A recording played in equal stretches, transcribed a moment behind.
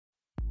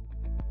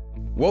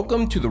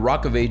Welcome to the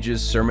Rock of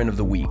Ages Sermon of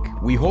the Week.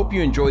 We hope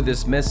you enjoy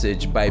this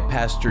message by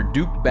Pastor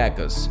Duke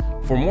Backus.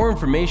 For more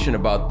information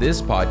about this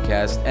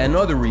podcast and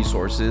other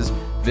resources,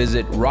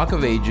 visit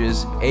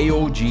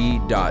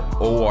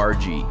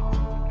rockofagesaog.org.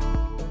 Now,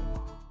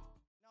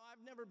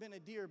 I've never been a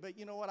deer, but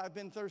you know what? I've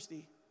been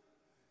thirsty.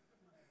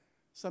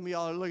 Some of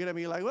y'all are looking at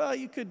me like, well,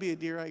 you could be a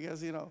deer, I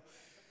guess,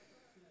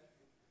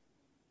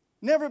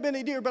 Never been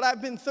a deer, but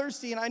I've been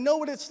thirsty, and I know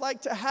what it's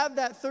like to have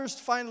that thirst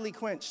finally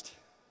quenched.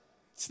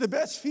 It's the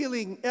best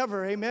feeling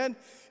ever, amen?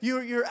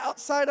 You're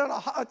outside on a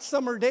hot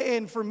summer day,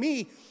 and for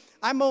me,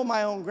 I mow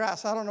my own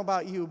grass. I don't know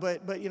about you,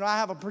 but I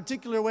have a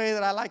particular way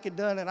that I like it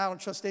done, and I don't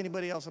trust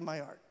anybody else in my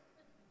yard.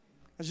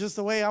 It's just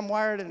the way I'm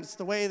wired, and it's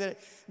the way that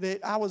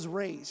I was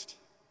raised.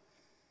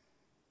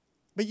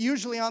 But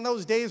usually on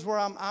those days where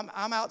I'm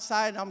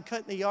outside and I'm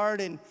cutting the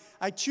yard, and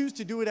I choose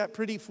to do it at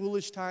pretty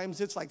foolish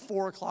times. It's like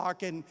 4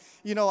 o'clock, and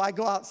I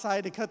go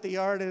outside to cut the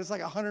yard, and it's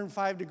like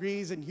 105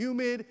 degrees and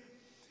humid.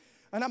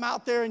 And I'm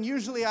out there, and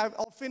usually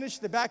I'll finish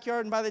the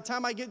backyard, and by the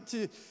time I get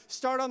to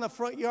start on the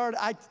front yard,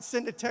 I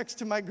send a text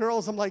to my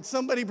girls. I'm like,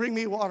 somebody bring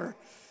me water.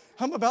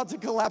 I'm about to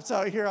collapse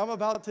out here. I'm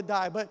about to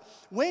die. But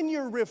when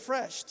you're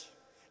refreshed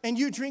and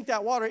you drink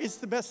that water, it's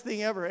the best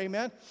thing ever,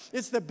 amen?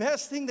 It's the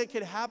best thing that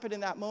could happen in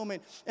that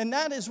moment. And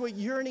that is what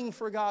yearning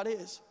for God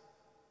is.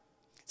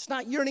 It's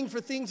not yearning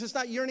for things. It's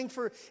not yearning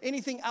for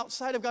anything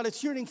outside of God.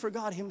 It's yearning for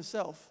God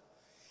himself.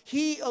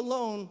 He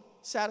alone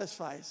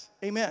satisfies,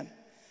 amen?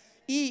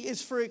 E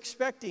is for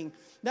expecting.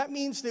 That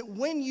means that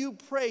when you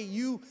pray,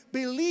 you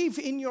believe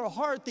in your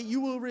heart that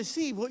you will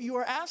receive what you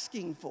are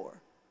asking for.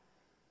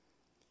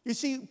 You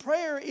see,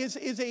 prayer is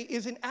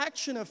an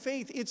action of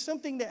faith. It's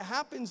something that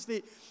happens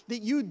that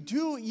you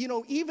do,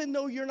 even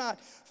though you're not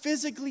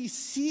physically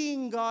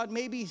seeing God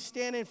maybe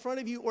stand in front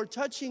of you or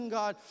touching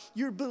God,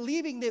 you're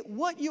believing that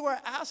what you are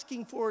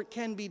asking for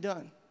can be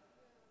done.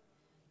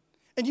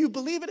 And you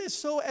believe it is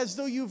so as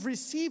though you've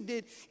received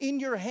it in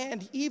your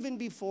hand even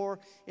before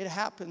it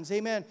happens.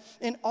 Amen.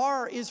 And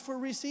R is for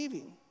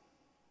receiving.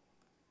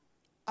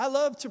 I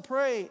love to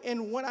pray.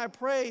 And when I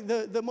pray,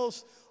 the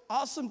most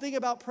awesome thing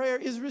about prayer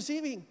is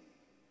receiving.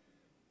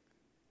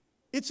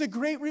 It's a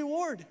great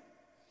reward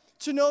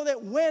to know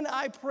that when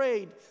I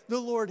prayed, the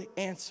Lord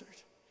answered.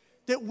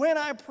 That when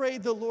I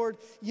prayed, the Lord,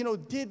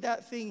 did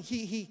that thing.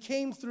 He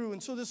came through.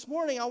 And so this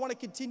morning, I want to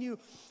continue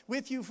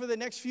with you for the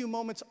next few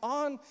moments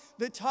on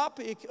the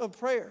topic of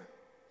prayer.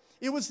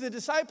 It was the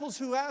disciples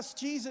who asked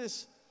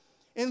Jesus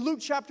in Luke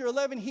chapter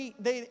 11.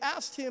 They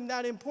asked him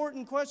that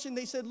important question.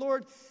 They said,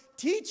 Lord,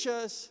 teach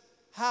us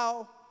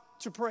how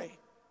to pray.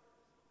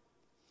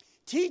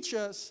 Teach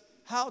us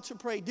how to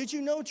pray. Did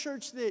you know,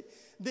 church, that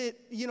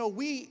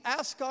we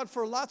ask God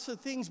for lots of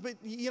things, but,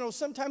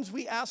 sometimes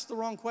we ask the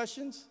wrong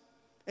questions?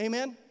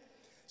 Amen?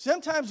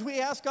 Sometimes we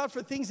ask God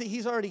for things that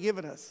he's already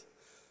given us.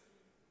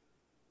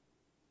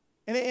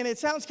 And it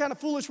sounds kind of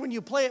foolish when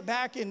you play it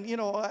back, and,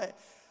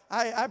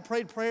 I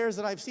prayed prayers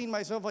that I've seen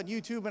myself on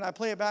YouTube, and I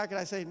play it back, and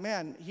I say,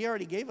 man, he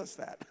already gave us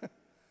that.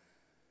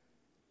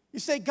 You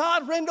say,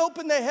 God, rend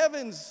open the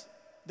heavens.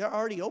 They're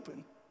already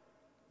open.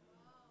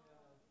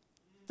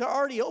 They're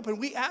already open.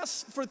 We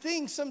ask for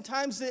things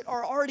sometimes that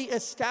are already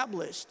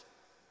established.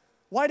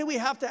 Why do we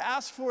have to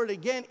ask for it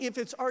again if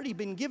it's already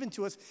been given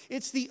to us?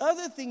 It's the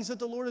other things that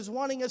the Lord is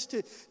wanting us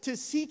to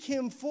seek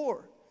him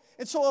for.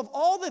 And so of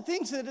all the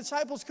things that the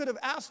disciples could have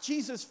asked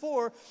Jesus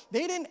for,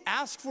 they didn't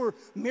ask for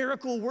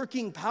miracle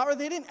working power.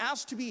 They didn't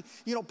ask to be,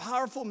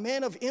 powerful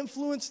men of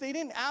influence. They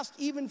didn't ask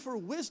even for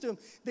wisdom.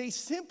 They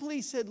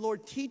simply said,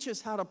 Lord, teach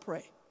us how to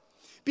pray.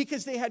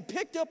 Because they had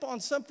picked up on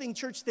something,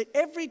 church, that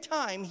every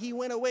time he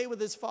went away with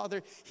his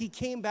Father, he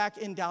came back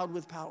endowed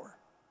with power.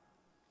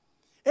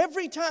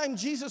 Every time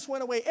Jesus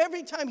went away,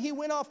 every time he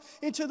went off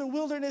into the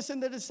wilderness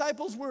and the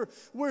disciples were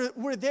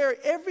there,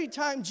 every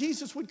time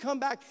Jesus would come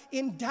back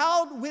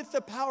endowed with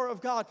the power of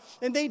God.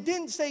 And they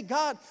didn't say,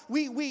 God,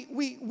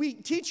 we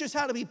teach us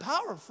how to be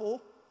powerful.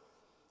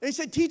 They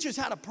said, teach us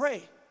how to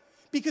pray.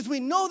 Because we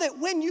know that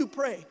when you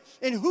pray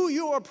and who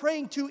you are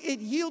praying to,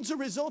 it yields a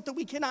result that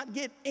we cannot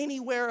get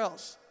anywhere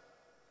else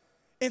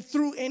and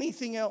through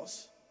anything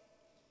else.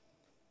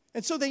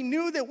 And so they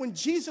knew that when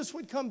Jesus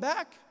would come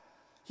back,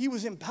 he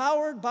was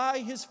empowered by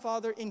his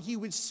Father, and he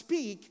would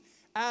speak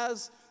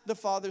as the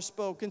Father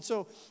spoke. And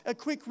so a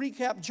quick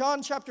recap,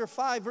 John chapter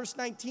 5, verse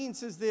 19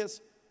 says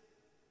this.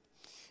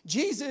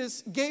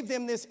 Jesus gave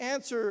them this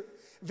answer,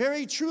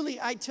 very truly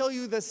I tell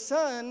you, the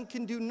Son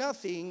can do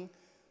nothing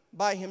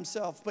by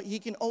himself, but he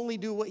can only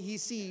do what he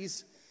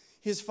sees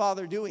his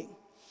Father doing.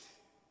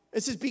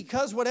 It says,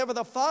 because whatever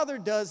the Father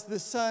does, the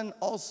Son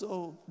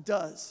also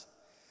does.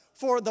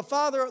 For the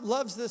Father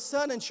loves the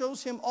Son and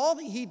shows him all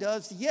that he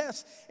does,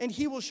 yes, and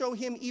he will show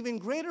him even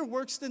greater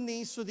works than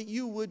these so that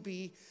you would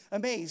be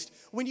amazed.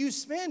 When you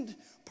spend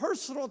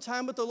personal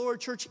time with the Lord,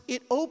 church,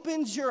 it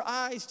opens your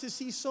eyes to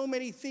see so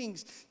many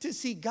things, to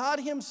see God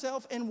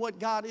himself and what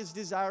God is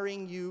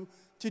desiring you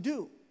to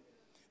do.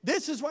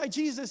 This is why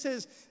Jesus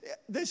says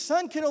the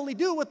Son can only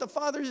do what the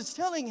Father is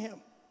telling him.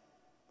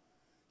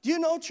 Do you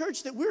know,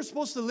 church, that we're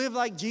supposed to live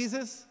like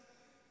Jesus?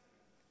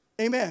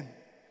 Amen.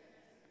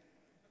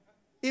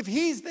 If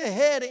he's the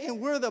head and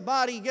we're the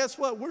body, guess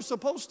what? We're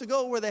supposed to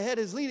go where the head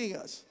is leading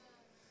us.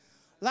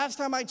 Last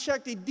time I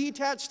checked, a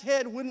detached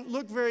head wouldn't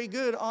look very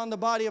good on the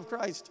body of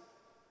Christ.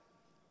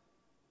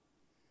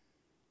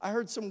 I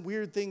heard some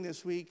weird thing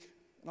this week,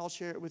 and I'll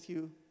share it with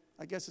you.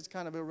 I guess it's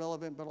kind of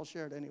irrelevant, but I'll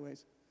share it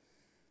anyways.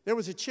 There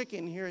was a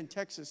chicken here in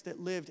Texas that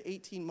lived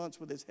 18 months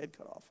with his head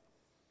cut off.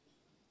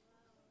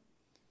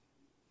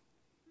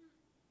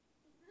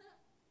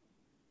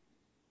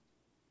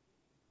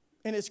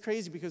 And it's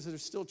crazy because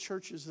there's still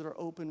churches that are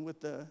open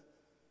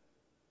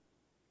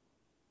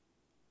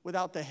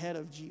without the head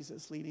of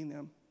Jesus leading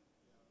them.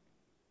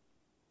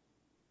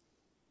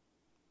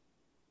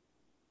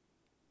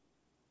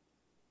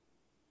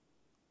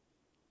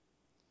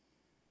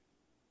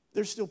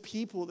 There's still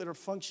people that are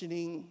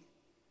functioning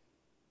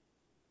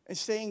and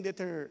saying that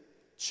they're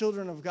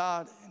children of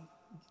God and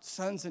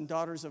sons and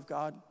daughters of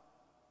God.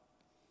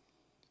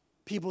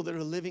 People that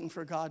are living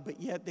for God, but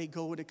yet they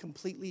go in a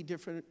completely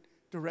different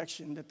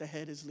direction that the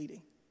head is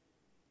leading.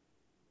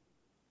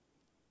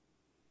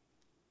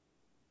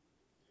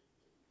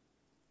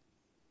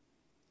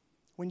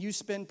 When you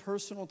spend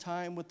personal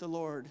time with the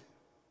Lord,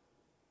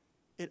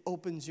 it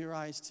opens your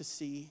eyes to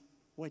see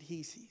what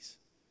he sees.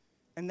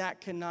 And that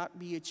cannot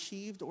be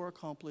achieved or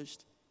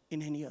accomplished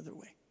in any other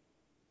way.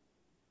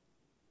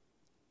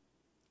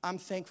 I'm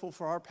thankful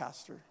for our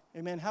pastor.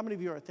 Amen. How many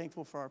of you are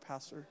thankful for our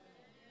pastor?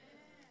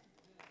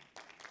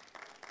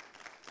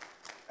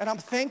 And I'm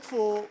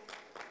thankful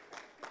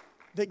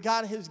that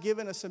God has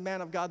given us a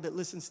man of God that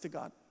listens to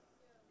God.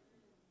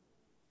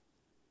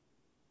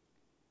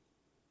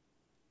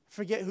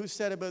 Forget who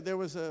said it, but there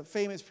was a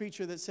famous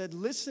preacher that said,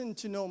 "Listen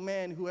to no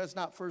man who has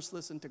not first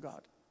listened to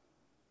God."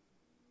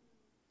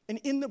 And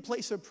in the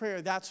place of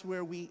prayer, that's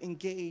where we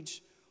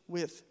engage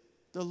with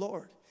the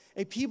Lord.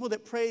 A people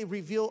that pray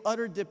reveal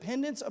utter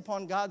dependence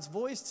upon God's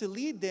voice to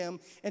lead them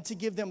and to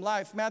give them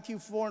life. Matthew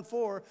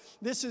 4:4,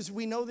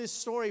 we know this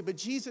story, but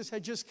Jesus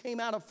had just came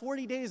out of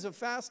 40 days of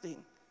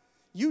fasting.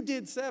 You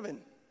did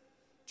 7.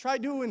 Try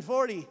doing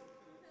 40.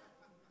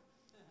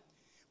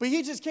 But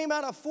he just came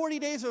out of 40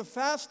 days of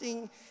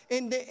fasting,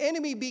 and the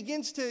enemy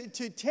begins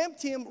to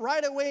tempt him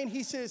right away, and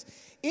he says,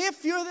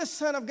 "If you're the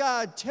Son of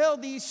God, tell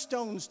these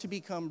stones to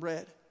become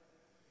bread."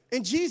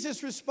 And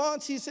Jesus'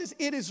 response, he says,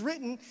 "It is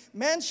written,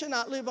 man shall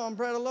not live on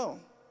bread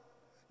alone."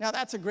 Now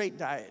that's a great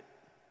diet.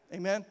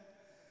 Amen?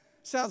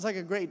 Sounds like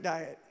a great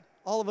diet.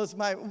 All of us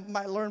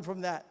might learn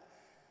from that.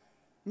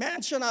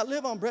 Man shall not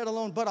live on bread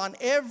alone, but on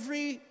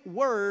every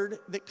word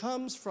that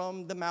comes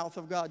from the mouth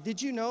of God.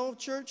 Did you know,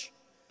 church,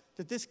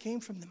 that this came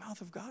from the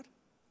mouth of God?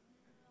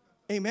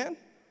 Amen?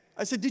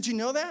 I said, did you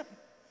know that?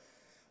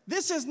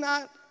 This is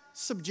not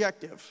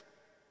subjective.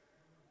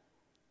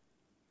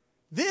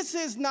 This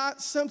is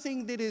not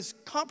something that is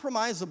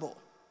compromisable.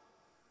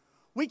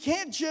 We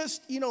can't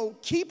just,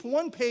 keep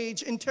one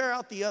page and tear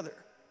out the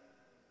other.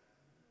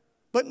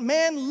 But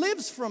man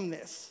lives from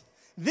this.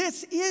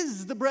 This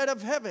is the bread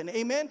of heaven.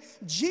 Amen?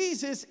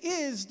 Jesus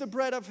is the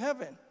bread of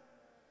heaven.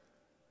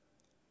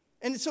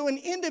 And so an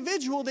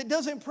individual that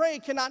doesn't pray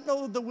cannot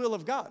know the will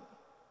of God.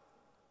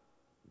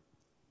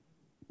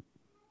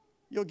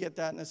 You'll get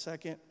that in a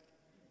second.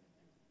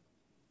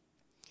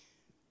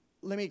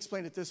 Let me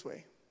explain it this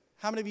way.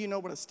 How many of you know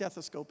what a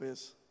stethoscope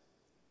is?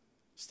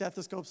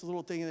 Stethoscope's a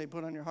little thing they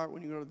put on your heart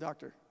when you go to the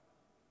doctor.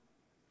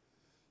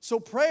 So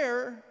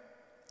prayer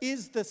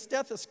is the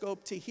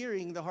stethoscope to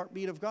hearing the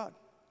heartbeat of God.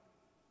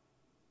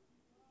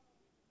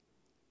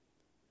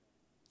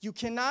 You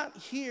cannot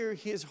hear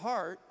his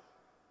heart,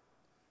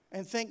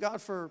 and thank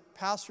God for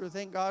pastor,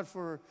 thank God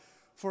for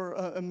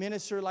a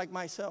minister like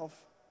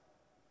myself.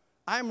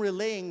 I'm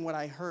relaying what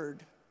I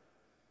heard.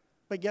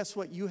 But guess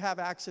what? You have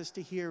access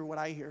to hear what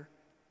I hear.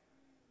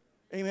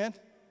 Amen?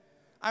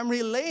 I'm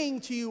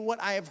relaying to you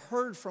what I have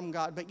heard from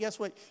God, but guess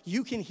what?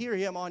 You can hear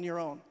him on your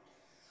own.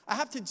 I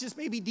have to just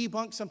maybe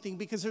debunk something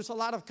because there's a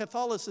lot of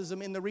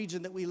Catholicism in the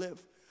region that we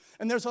live.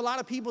 And there's a lot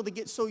of people that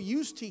get so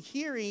used to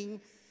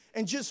hearing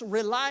and just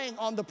relying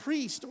on the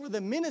priest or the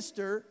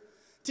minister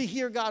to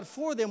hear God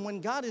for them when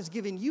God has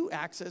given you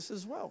access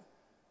as well.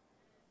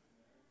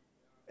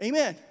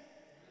 Amen.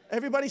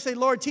 Everybody say,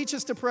 Lord, teach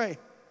us to pray.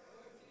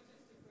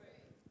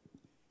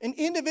 An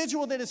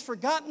individual that has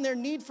forgotten their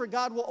need for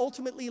God will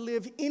ultimately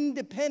live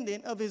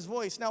independent of his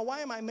voice. Now, why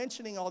am I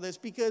mentioning all this?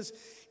 Because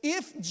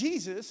if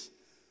Jesus,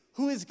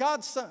 who is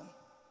God's son,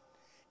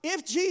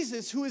 if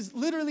Jesus, who is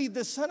literally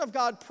the Son of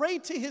God,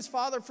 prayed to his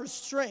Father for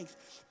strength,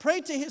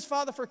 prayed to his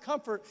Father for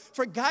comfort,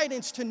 for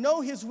guidance, to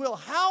know his will,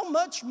 how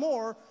much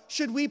more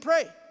should we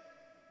pray?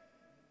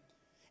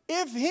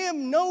 If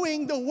him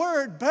knowing the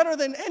word better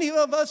than any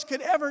of us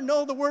could ever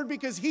know the word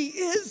because he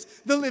is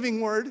the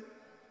living word,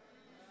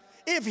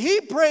 if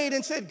he prayed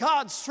and said,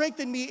 God,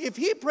 strengthen me, if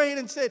he prayed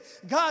and said,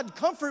 God,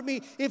 comfort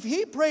me, if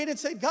he prayed and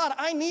said, God,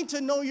 I need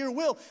to know your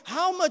will,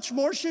 how much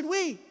more should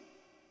we?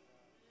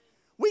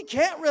 We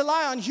can't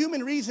rely on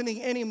human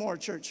reasoning anymore,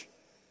 church.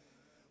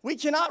 We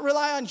cannot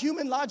rely on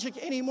human logic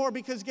anymore,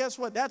 because guess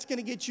what? That's going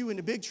to get you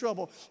into big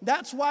trouble.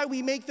 That's why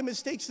we make the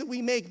mistakes that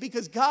we make,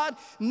 because God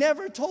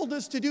never told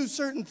us to do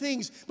certain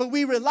things, but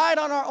we relied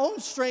on our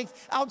own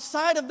strength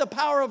outside of the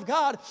power of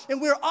God,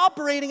 and we're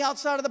operating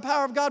outside of the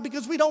power of God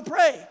because we don't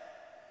pray.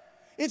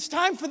 It's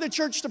time for the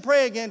church to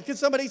pray again. Can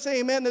somebody say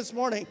amen this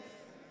morning?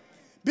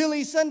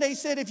 Billy Sunday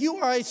said, if you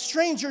are a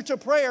stranger to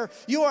prayer,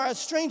 you are a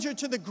stranger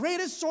to the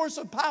greatest source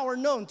of power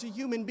known to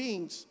human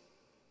beings.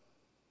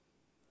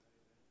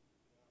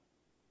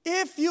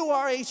 If you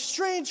are a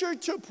stranger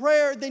to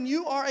prayer, then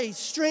you are a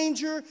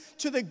stranger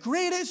to the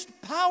greatest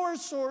power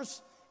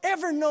source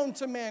ever known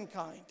to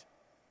mankind.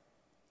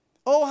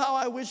 Oh, how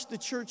I wish the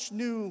church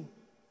knew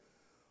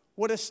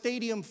what a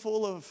stadium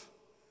full of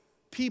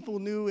people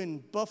knew in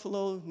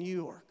Buffalo, New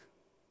York.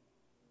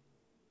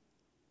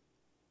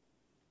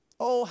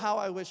 Oh, how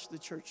I wish the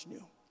church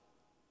knew.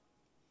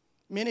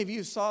 Many of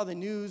you saw the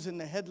news and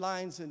the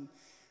headlines, and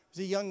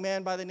there's a young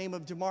man by the name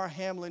of Damar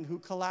Hamlin who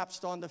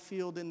collapsed on the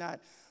field in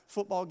that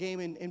football game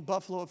in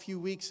Buffalo a few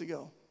weeks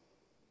ago.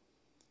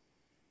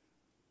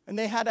 And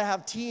they had to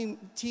have team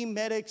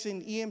medics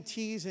and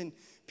EMTs and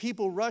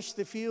people rush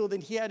the field,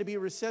 and he had to be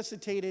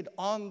resuscitated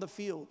on the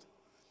field.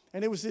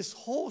 And it was this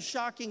whole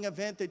shocking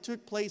event that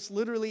took place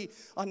literally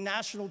on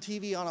national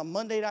TV on a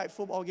Monday night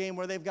football game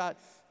where they've got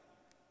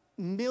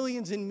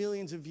millions and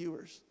millions of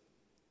viewers.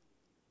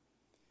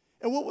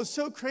 And what was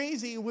so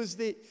crazy was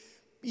that,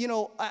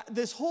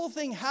 this whole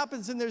thing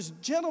happens, and there's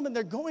gentlemen,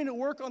 they're going to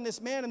work on this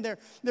man, and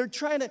they're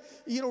trying to,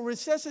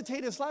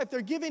 resuscitate his life.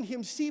 They're giving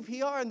him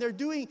CPR, and they're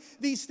doing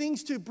these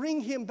things to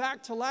bring him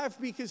back to life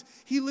because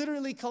he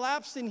literally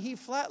collapsed and he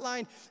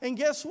flatlined. And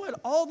guess what?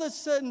 All of a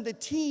sudden, the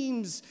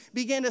teams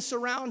began to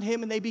surround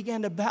him, and they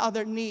began to bow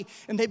their knee,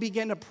 and they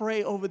began to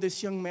pray over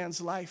this young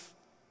man's life.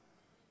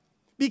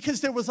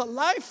 Because there was a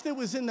life that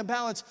was in the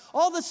balance.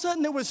 All of a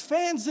sudden, there was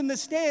fans in the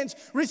stands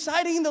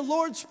reciting the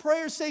Lord's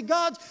Prayer, say,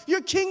 God,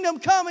 your kingdom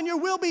come and your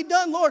will be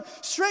done, Lord.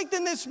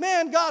 Strengthen this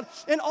man, God.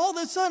 And all of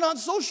a sudden, on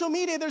social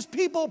media, there's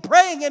people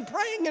praying and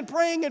praying and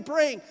praying and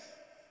praying.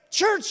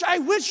 Church, I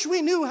wish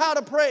we knew how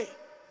to pray.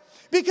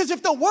 Because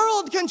if the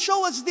world can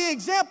show us the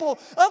example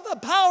of the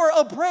power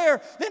of prayer,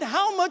 then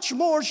how much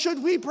more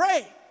should we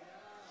pray?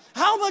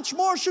 How much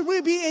more should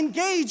we be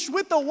engaged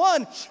with the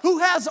one who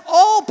has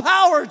all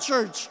power,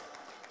 church?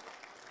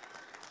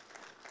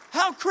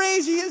 How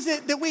crazy is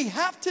it that we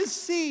have to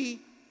see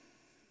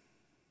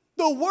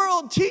the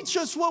world teach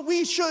us what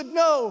we should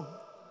know?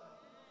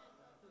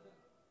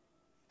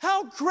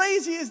 How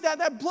crazy is that?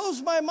 That blows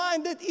my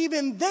mind that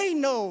even they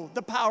know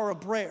the power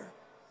of prayer.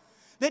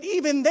 That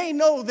even they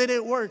know that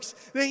it works.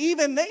 That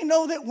even they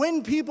know that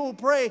when people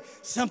pray,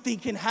 something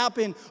can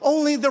happen.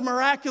 Only the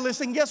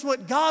miraculous. And guess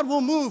what? God will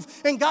move,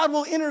 and God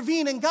will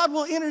intervene, and God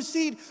will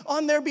intercede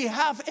on their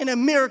behalf, and a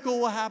miracle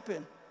will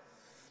happen.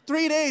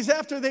 3 days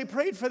after they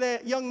prayed for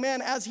that young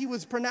man, as he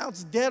was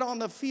pronounced dead on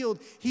the field,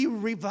 he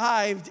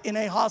revived in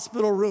a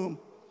hospital room.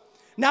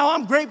 Now,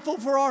 I'm grateful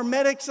for our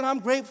medics, and I'm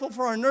grateful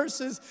for our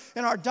nurses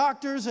and our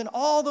doctors and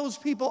all those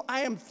people.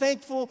 I am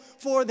thankful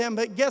for them.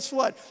 But guess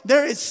what?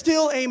 There is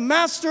still a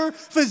master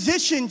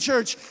physician,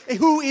 church,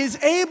 who is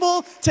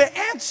able to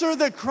answer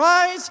the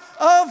cries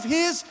of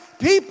his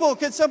people.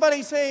 Can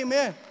somebody say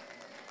amen?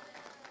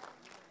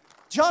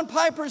 John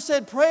Piper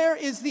said, prayer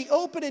is the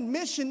open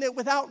admission that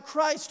without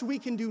Christ we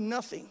can do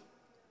nothing.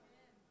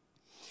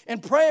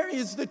 And prayer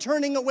is the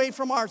turning away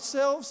from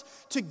ourselves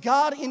to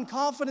God in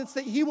confidence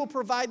that He will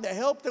provide the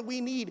help that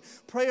we need.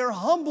 Prayer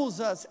humbles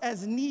us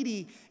as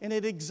needy, and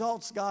it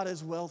exalts God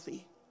as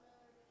wealthy.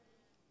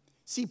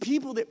 See,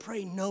 people that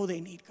pray know they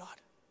need God.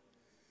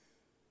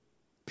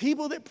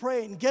 People that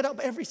pray and get up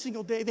every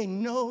single day, they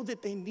know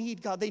that they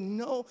need God. They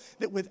know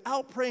that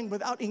without praying,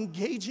 without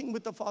engaging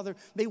with the Father,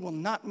 they will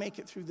not make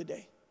it through the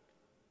day.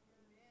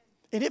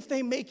 And if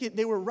they make it,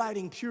 they were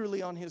riding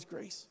purely on His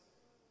grace.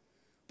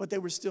 But they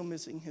were still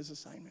missing His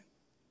assignment.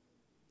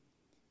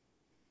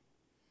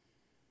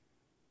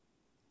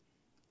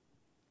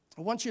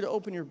 I want you to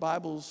open your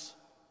Bibles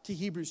to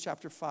Hebrews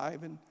chapter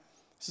 5, and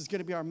this is going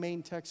to be our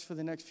main text for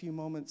the next few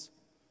moments.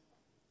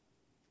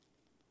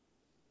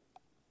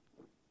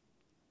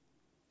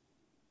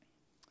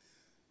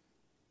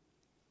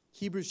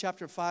 Hebrews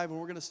chapter 5, and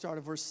we're going to start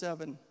at verse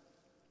 7.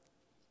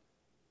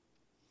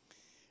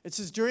 It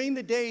says, during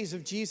the days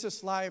of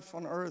Jesus' life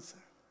on earth,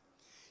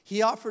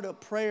 He offered up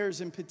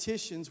prayers and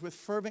petitions with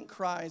fervent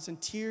cries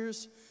and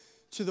tears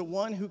to the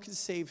one who could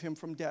save Him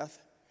from death.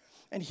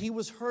 And He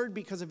was heard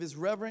because of His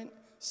reverent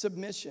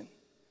submission.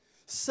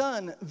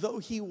 Son, though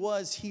He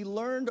was, He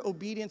learned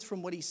obedience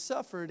from what He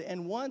suffered,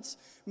 and once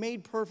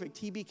made perfect,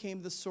 He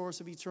became the source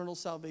of eternal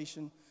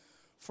salvation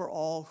for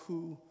all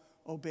who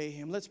obey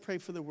Him. Let's pray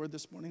for the word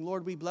this morning.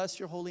 Lord, we bless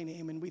your holy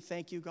name, and we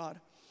thank you, God.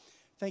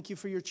 Thank you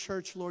for your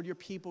church, Lord, your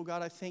people,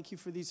 God. I thank you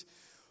for these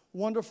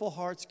wonderful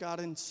hearts, God,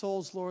 and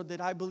souls, Lord,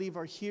 that I believe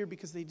are here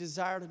because they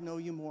desire to know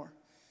you more.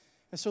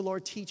 And so,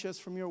 Lord, teach us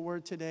from your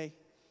word today.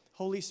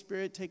 Holy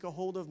Spirit, take a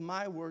hold of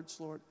my words,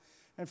 Lord.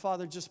 And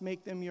Father, just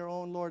make them your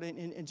own, Lord,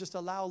 and just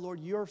allow, Lord,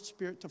 your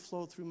Spirit to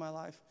flow through my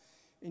life.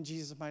 In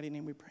Jesus' mighty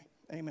name we pray.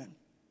 Amen.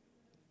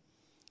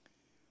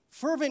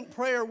 Fervent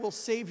prayer will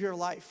save your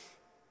life.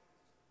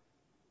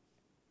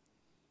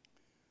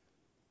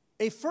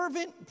 A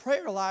fervent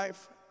prayer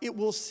life, it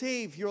will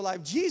save your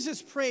life.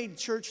 Jesus prayed,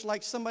 church,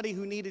 like somebody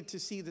who needed to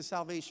see the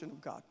salvation of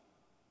God.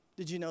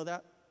 Did you know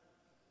that?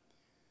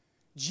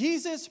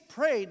 Jesus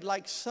prayed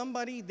like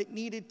somebody that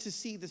needed to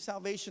see the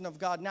salvation of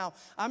God. Now,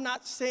 I'm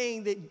not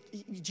saying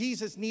that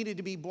Jesus needed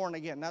to be born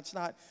again. That's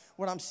not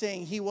what I'm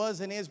saying. He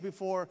was and is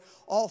before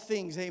all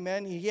things,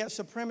 amen. He has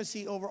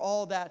supremacy over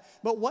all that.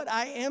 But what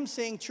I am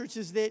saying, church,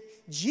 is that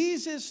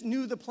Jesus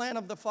knew the plan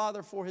of the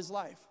Father for his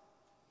life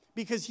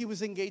because he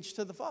was engaged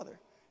to the Father.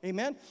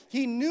 Amen.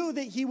 He knew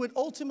that he would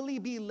ultimately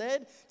be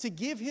led to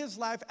give his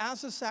life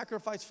as a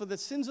sacrifice for the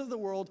sins of the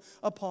world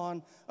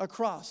upon a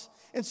cross.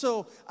 And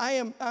so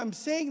I'm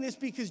saying this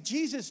because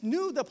Jesus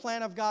knew the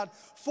plan of God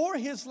for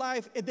his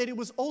life, and that it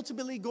was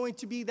ultimately going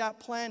to be that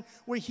plan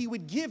where he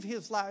would give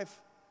his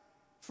life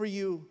for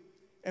you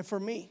and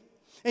for me.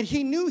 And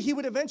he knew he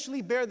would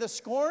eventually bear the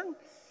scorn.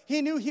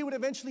 He knew he would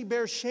eventually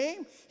bear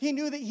shame. He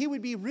knew that he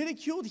would be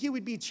ridiculed, he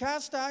would be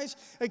chastised,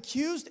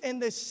 accused,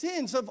 and the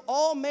sins of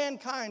all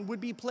mankind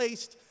would be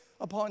placed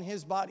upon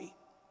his body.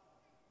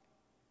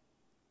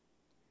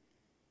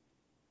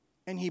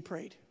 And he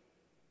prayed.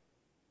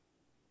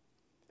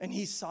 And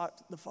he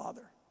sought the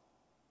Father.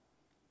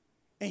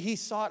 And he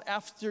sought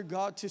after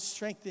God to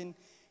strengthen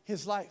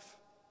his life.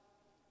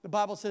 The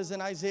Bible says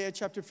in Isaiah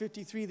chapter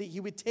 53 that he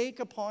would take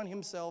upon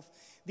himself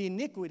the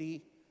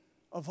iniquity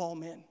of all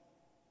men.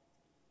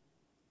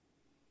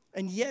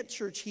 And yet,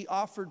 church, he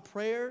offered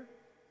prayer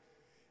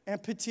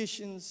and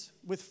petitions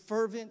with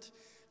fervent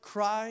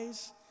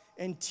cries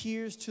and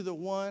tears to the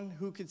one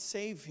who could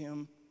save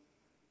him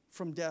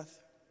from death.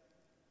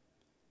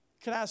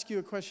 Can I ask you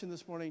a question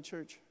this morning,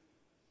 church?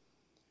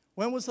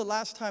 When was the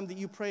last time that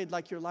you prayed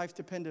like your life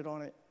depended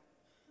on it?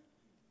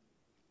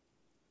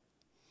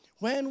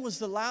 When was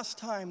the last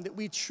time that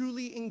we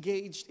truly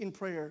engaged in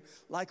prayer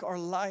like our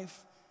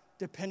life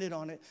depended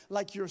on it,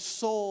 like your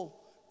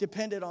soul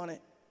depended on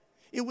it?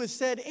 It was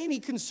said, any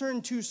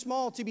concern too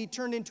small to be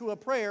turned into a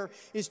prayer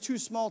is too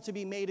small to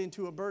be made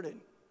into a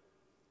burden.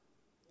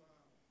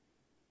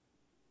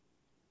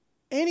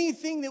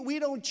 Anything that we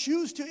don't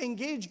choose to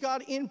engage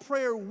God in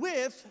prayer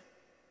with,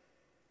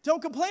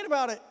 don't complain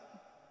about it.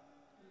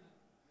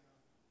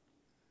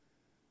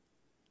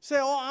 Say,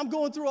 oh, I'm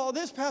going through all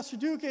this, Pastor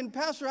Duke, and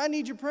Pastor, I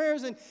need your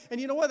prayers. And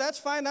you know what? That's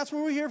fine. That's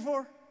what we're here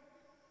for.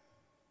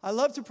 I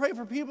love to pray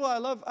for people. I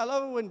love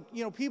it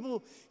when,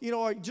 people,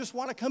 just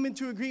want to come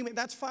into agreement.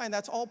 That's fine.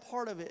 That's all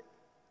part of it.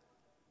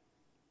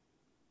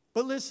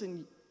 But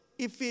listen,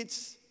 if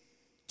it's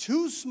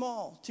too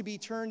small to be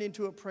turned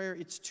into a prayer,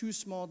 it's too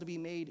small to be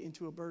made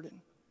into a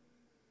burden.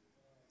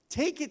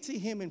 Take it to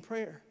him in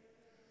prayer.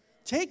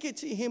 Take it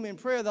to him in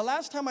prayer. The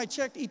last time I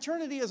checked,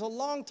 eternity is a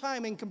long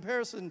time in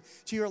comparison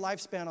to your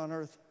lifespan on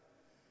earth.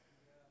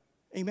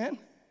 Amen?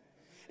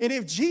 And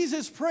if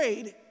Jesus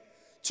prayed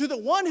to the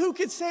one who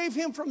could save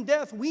him from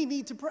death, we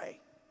need to pray.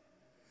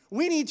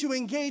 We need to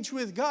engage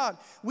with God.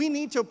 We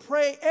need to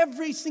pray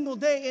every single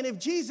day. And if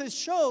Jesus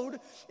showed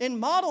and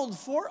modeled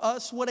for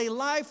us what a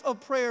life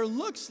of prayer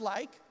looks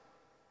like,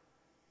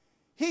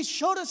 he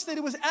showed us that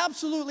it was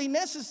absolutely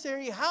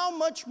necessary. How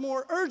much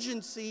more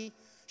urgency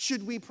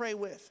should we pray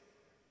with?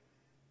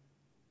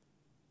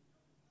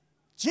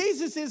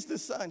 Jesus is the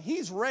Son.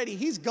 He's ready.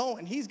 He's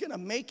going. He's going to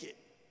make it.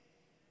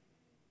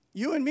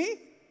 You and me,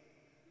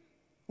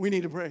 we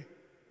need to pray.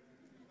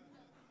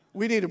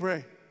 We need to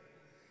pray.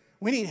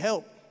 We need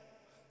help.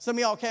 Some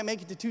of y'all can't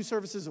make it to 2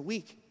 services a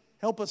week.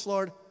 Help us,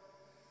 Lord.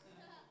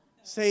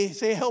 Say,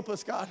 help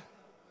us, God.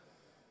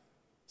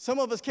 Some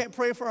of us can't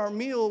pray for our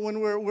meal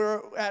when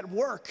we're at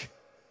work.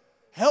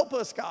 Help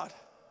us, God.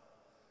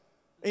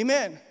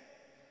 Amen.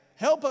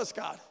 Help us,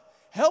 God.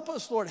 Help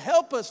us, Lord.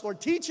 Help us, Lord.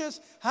 Teach us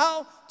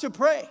how to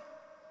pray.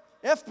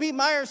 F.B.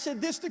 Meyer said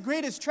this: the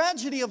greatest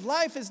tragedy of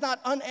life is not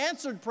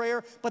unanswered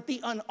prayer, but the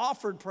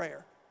unoffered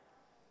prayer.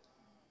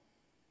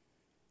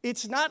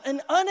 It's not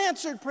an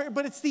unanswered prayer,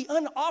 but it's the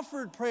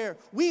unoffered prayer.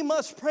 We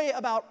must pray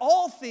about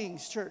all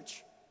things,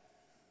 church.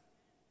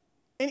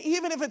 And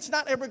even if it's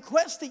not a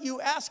request that you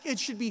ask, it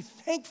should be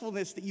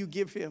thankfulness that you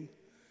give him.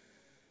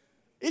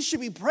 It should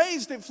be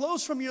praise that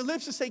flows from your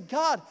lips to say,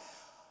 God,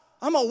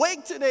 I'm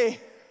awake today.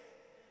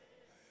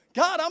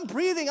 God, I'm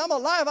breathing, I'm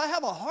alive, I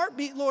have a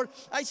heartbeat, Lord.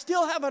 I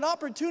still have an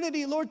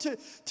opportunity, Lord,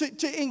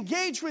 to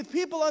engage with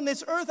people on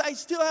this earth. I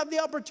still have the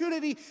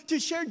opportunity to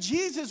share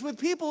Jesus with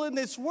people in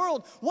this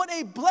world. What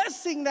a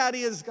blessing that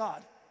is,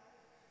 God.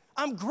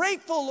 I'm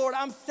grateful, Lord,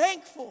 I'm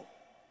thankful.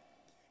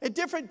 At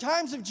different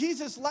times of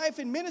Jesus' life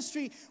and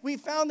ministry, we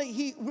found that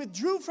he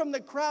withdrew from the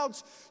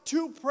crowds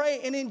to pray.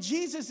 And in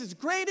Jesus'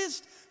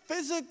 greatest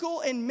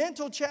physical and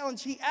mental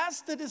challenge, he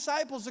asked the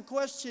disciples a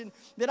question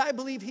that I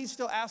believe he's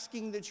still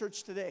asking the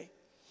church today.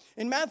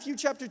 In Matthew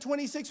chapter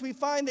 26, we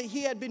find that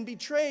he had been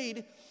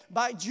betrayed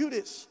by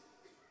Judas,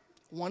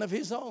 one of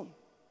his own.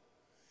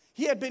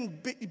 He had been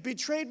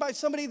betrayed by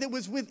somebody that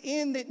was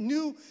within, that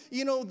knew,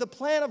 the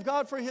plan of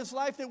God for his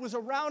life, that was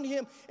around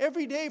him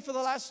every day for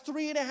the last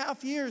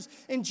 3.5 years.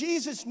 And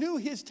Jesus knew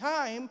his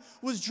time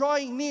was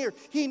drawing near.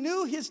 He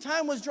knew his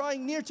time was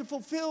drawing near to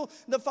fulfill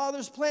the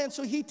Father's plan.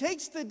 So he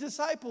takes the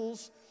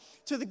disciples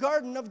to the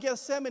Garden of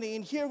Gethsemane.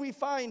 And here we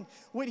find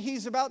what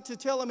he's about to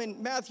tell them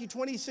in Matthew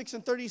 26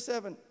 and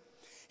 37.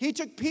 He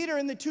took Peter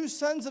and the 2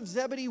 sons of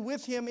Zebedee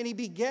with him, and he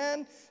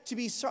began to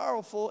be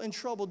sorrowful and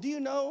troubled. Do you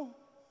know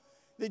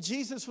that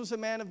Jesus was a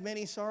man of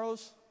many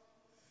sorrows?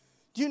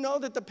 Do you know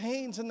that the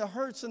pains and the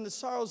hurts and the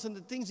sorrows and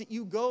the things that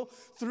you go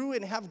through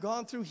and have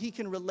gone through, he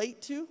can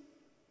relate to?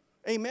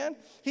 Amen?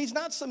 He's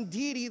not some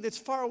deity that's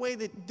far away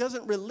that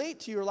doesn't relate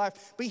to your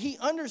life, but he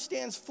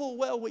understands full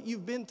well what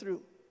you've been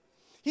through.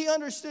 He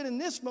understood in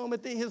this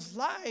moment that his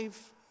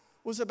life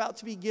was about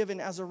to be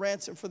given as a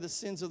ransom for the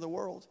sins of the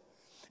world.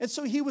 And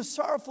so he was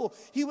sorrowful,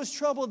 he was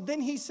troubled.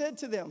 Then he said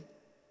to them,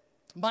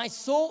 "My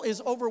soul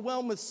is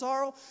overwhelmed with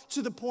sorrow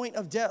to the point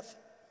of death.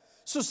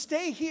 So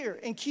stay here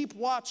and keep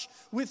watch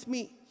with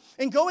me."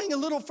 And going a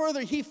little further,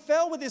 he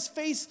fell with his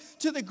face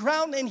to the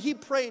ground and he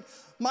prayed,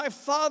 "My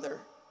Father,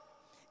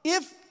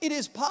 if it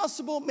is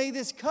possible, may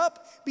this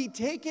cup be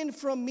taken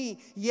from me,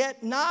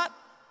 yet not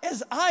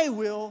as I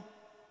will,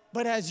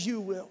 but as you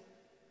will."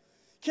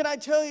 Can I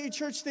tell you,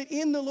 church, that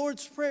in the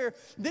Lord's Prayer,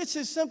 this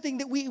is something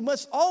that we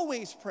must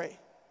always pray.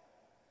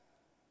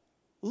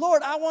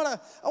 Lord, I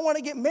want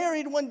to get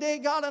married one day,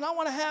 God, and I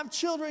want to have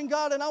children,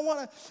 God, and I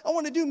want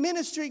to do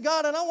ministry,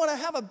 God, and I want to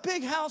have a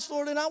big house,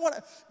 Lord, and I want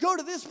to go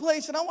to this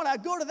place, and I want to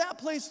go to that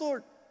place,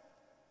 Lord.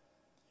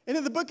 And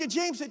in the book of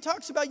James, it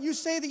talks about, you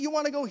say that you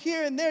want to go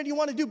here and there, and you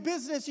want to do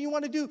business, and you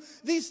want to do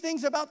these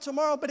things about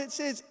tomorrow, but it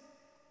says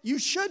you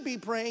should be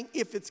praying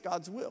if it's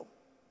God's will.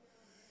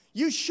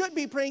 You should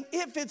be praying,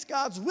 if it's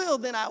God's will,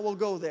 then I will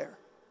go there.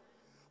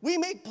 We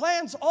make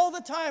plans all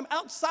the time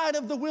outside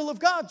of the will of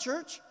God,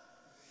 church.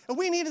 And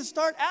we need to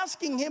start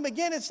asking him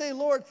again and say,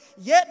 "Lord,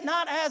 yet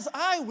not as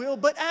I will,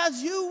 but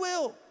as you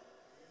will."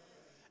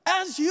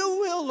 As you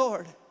will,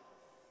 Lord.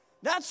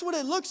 That's what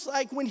it looks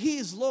like when he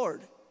is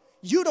Lord.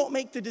 You don't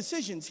make the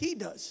decisions, he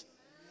does.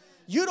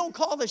 You don't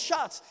call the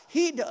shots,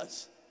 he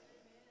does.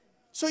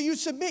 So you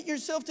submit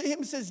yourself to him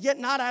and says, "Yet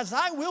not as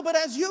I will, but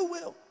as you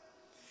will."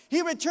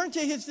 He returned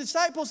to his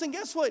disciples, and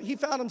guess what? He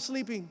found them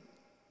sleeping.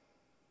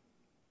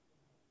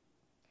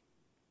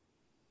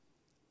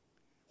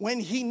 When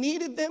he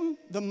needed them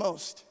the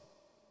most.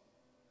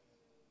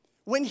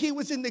 When he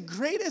was in the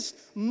greatest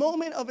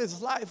moment of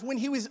his life, when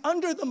he was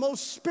under the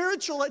most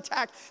spiritual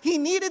attack, he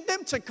needed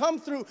them to come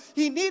through.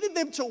 He needed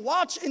them to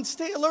watch and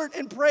stay alert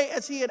and pray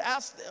as he had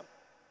asked them.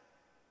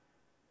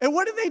 And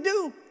what did they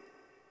do?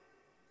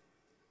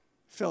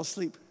 Fell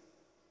asleep.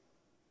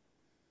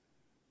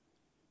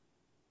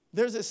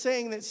 There's a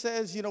saying that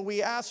says,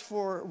 we ask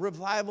for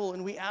revival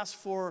and we ask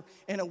for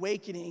an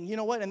awakening. You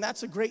know what? And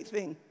that's a great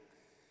thing.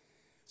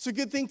 It's a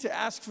good thing to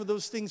ask for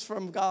those things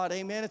from God,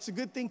 amen? It's a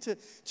good thing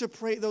to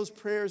pray those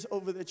prayers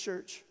over the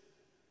church.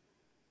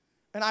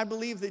 And I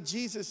believe that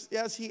Jesus,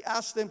 as he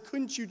asked them,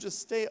 "Couldn't you just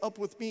stay up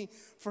with me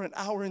for an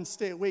hour and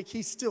stay awake?"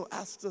 He still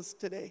asks us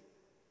today.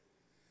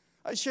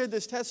 I shared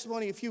this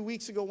testimony a few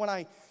weeks ago when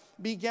I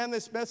began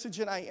this message,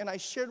 and I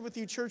shared with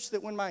you, church,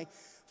 that when my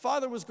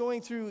father was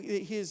going through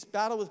his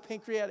battle with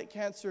pancreatic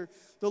cancer,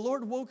 the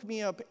Lord woke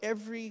me up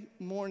every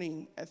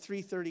morning at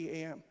 3:30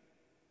 a.m.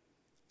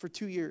 for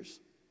 2 years.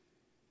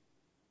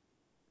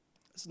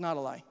 It's not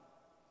a lie.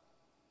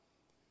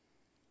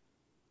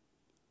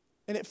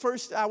 And at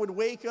first I would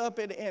wake up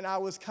and I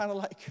was kind of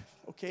like,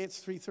 okay, it's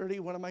 3:30,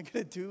 what am I going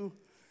to do?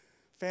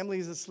 Family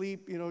is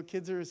asleep,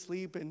 kids are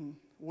asleep, and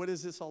what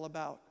is this all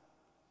about?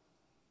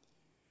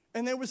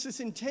 And there was this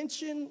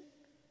intention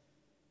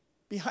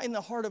behind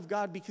the heart of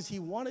God because he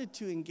wanted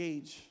to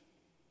engage.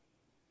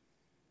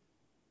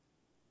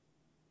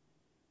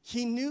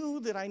 He knew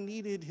that I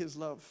needed his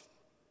love.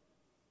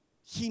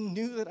 He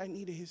knew that I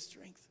needed his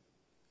strength.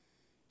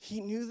 He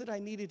knew that I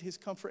needed his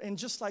comfort. And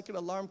just like an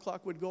alarm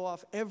clock would go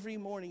off every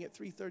morning at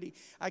 3:30,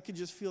 I could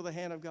just feel the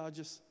hand of God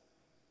just.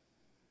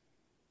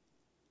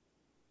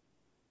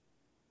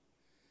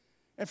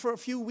 And for a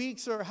few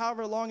weeks or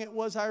however long it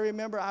was, I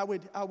remember I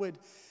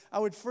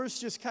would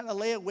first just kind of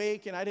lay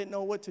awake and I didn't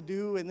know what to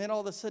do. And then all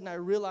of a sudden I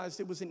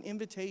realized it was an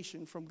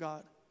invitation from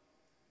God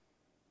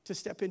to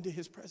step into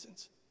his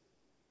presence.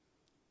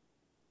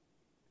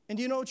 And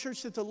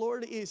church, that the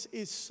Lord is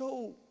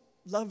so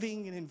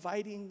loving and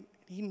inviting.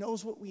 He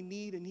knows what we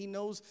need, and he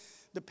knows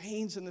the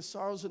pains and the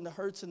sorrows and the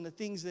hurts and the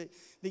things that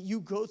you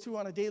go through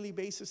on a daily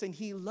basis. And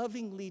he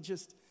lovingly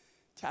just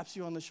taps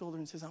you on the shoulder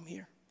and says, "I'm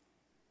here.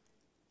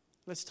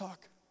 Let's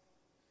talk."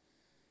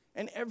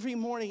 And every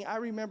morning I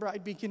remember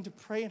I'd begin to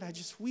pray and I'd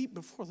just weep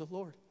before the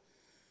Lord.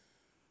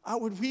 I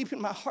would weep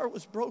and my heart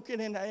was broken,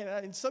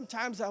 and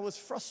sometimes I was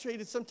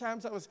frustrated,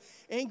 sometimes I was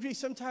angry,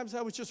 sometimes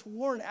I was just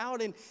worn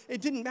out, and it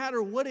didn't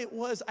matter what it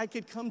was, I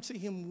could come to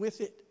him with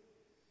it.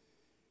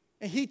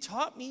 And he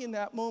taught me in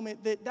that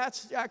moment that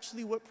that's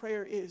actually what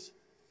prayer is.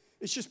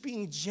 It's just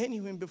being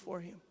genuine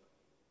before him.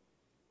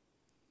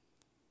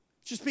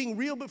 just being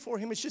real before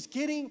him. It's just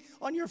getting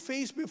on your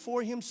face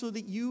before him so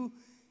that you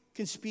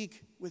can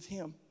speak with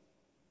him.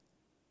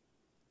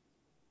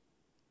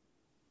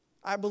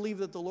 I believe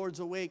that the Lord's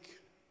awake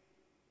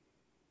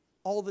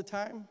all the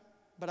time,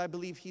 but I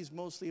believe he's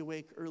mostly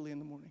awake early in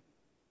the morning.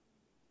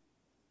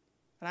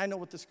 And I know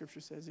what the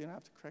scripture says. You don't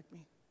have to correct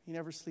me. He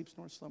never sleeps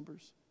nor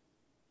slumbers.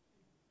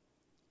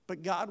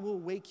 But God will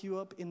wake you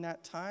up in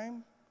that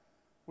time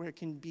where it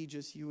can be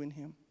just you and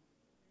him.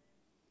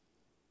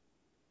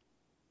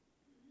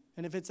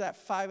 And if it's that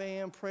 5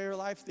 a.m. prayer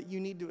life that you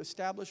need to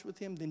establish with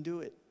him, then do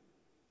it.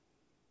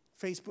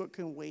 Facebook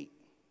can wait.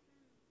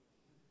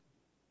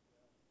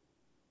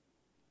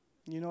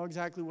 You know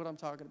exactly what I'm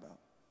talking about.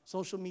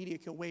 Social media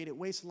can wait. It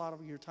wastes a lot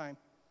of your time.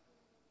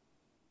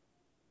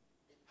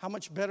 How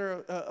much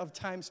better of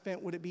time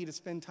spent would it be to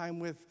spend time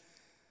with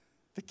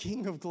the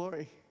King of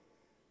Glory,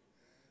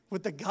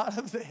 with the God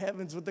of the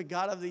heavens, with the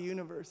God of the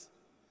universe?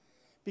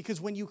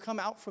 Because when you come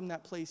out from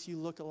that place, you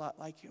look a lot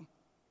like him.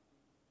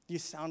 You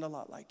sound a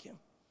lot like him.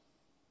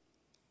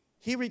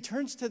 He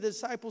returns to the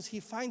disciples. He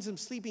finds them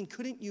sleeping.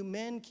 Couldn't you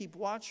men keep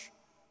watch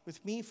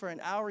with me for an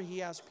hour?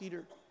 He asked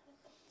Peter.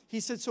 He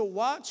said, so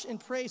watch and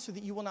pray so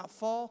that you will not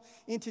fall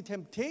into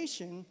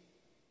temptation,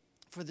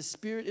 for the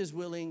spirit is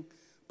willing,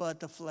 but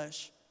the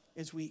flesh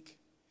is weak.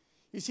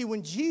 You see,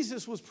 when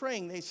Jesus was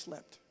praying, they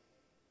slept.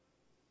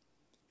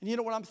 And you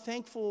know what? I'm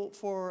thankful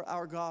for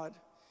our God.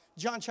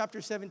 John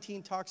chapter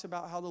 17 talks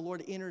about how the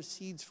Lord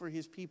intercedes for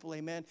his people,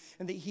 amen,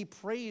 and that he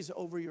prays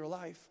over your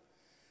life.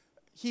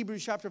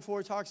 Hebrews chapter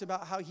 4 talks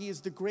about how he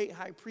is the great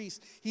high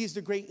priest. He is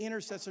the great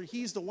intercessor.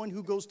 He's the one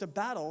who goes to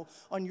battle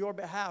on your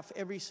behalf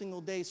every single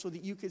day so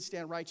that you can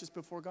stand righteous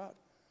before God.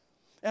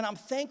 And I'm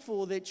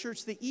thankful that,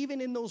 church, that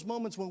even in those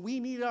moments when we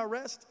need our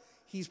rest,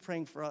 he's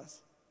praying for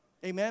us.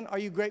 Amen? Are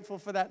you grateful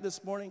for that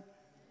this morning?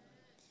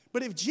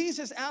 But if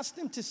Jesus asked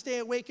them to stay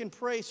awake and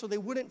pray so they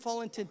wouldn't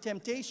fall into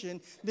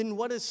temptation, then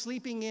what does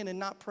sleeping in and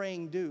not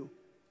praying do?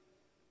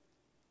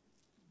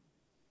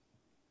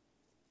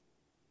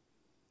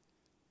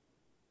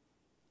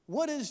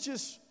 What is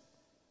just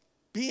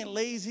being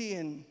lazy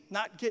and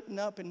not getting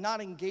up and not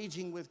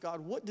engaging with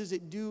God? What does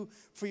it do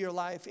for your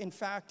life? In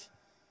fact,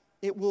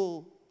 it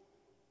will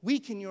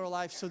weaken your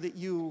life so that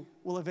you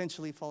will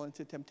eventually fall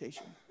into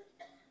temptation.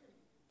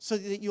 So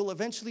that you'll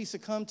eventually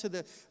succumb to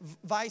the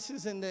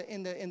vices and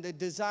the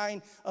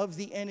design of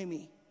the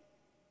enemy.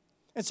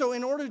 And so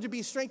in order to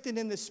be strengthened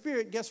in the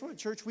Spirit, guess what,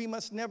 church? We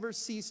must never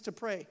cease to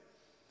pray.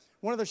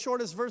 One of the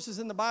shortest verses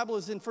in the Bible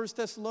is in 1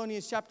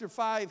 Thessalonians chapter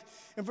 5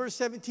 and verse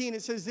 17.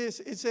 It says this,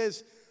 it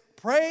says,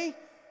 pray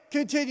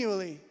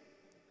continually.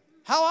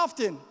 How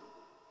often?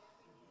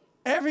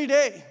 Every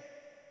day.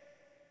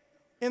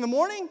 In the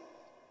morning?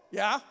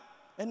 Yeah.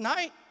 At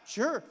night?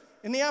 Sure.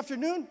 In the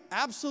afternoon?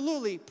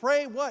 Absolutely.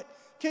 Pray what?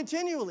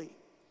 Continually.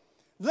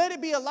 Let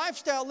it be a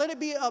lifestyle. Let it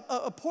be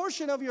a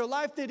portion of your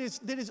life that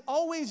is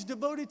always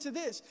devoted to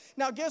this.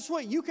 Now, guess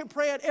what? You can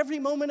pray at every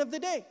moment of the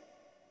day.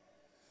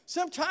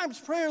 Sometimes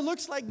prayer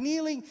looks like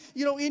kneeling,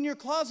 in your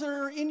closet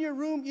or in your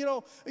room,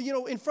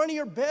 in front of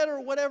your bed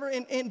or whatever,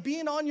 and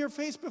being on your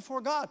face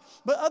before God.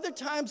 But other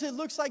times it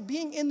looks like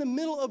being in the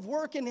middle of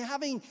work and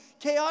having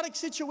chaotic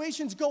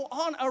situations go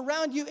on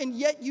around you, and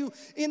yet you,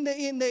 in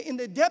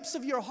the depths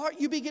of your heart,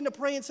 you begin to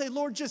pray and say,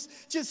 Lord, just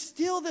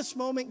still this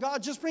moment,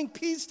 God. Just bring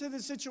peace to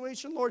the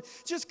situation, Lord.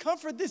 Just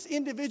comfort this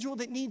individual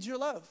that needs your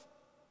love.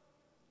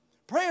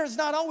 Prayer is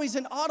not always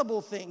an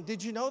audible thing.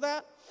 Did you know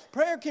that?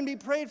 Prayer can be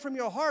prayed from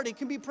your heart. It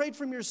can be prayed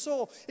from your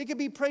soul. It can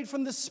be prayed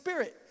from the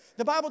Spirit.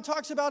 The Bible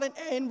talks about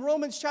in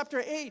Romans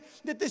chapter 8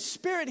 that the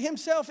Spirit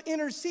himself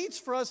intercedes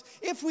for us.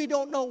 If we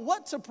don't know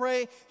what to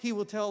pray, he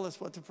will tell us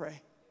what to pray.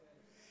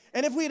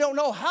 And if we don't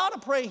know how to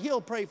pray,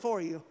 he'll pray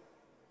for you.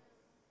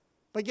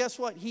 But guess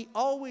what? He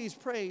always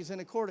prays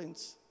in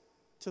accordance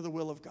to the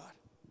will of God.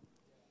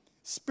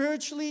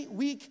 Spiritually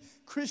weak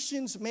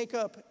Christians make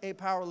up a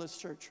powerless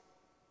church.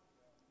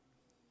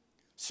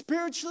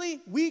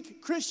 Spiritually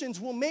weak Christians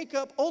will make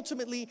up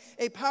ultimately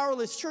a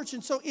powerless church.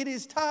 And so it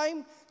is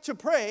time to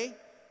pray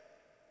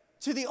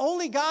to the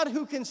only God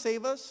who can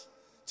save us,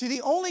 to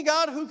the only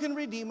God who can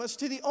redeem us,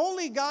 to the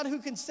only God who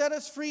can set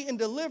us free and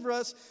deliver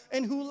us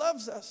and who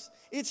loves us.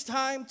 It's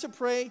time to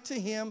pray to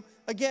him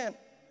again.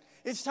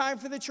 It's time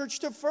for the church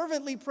to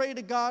fervently pray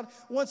to God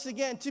once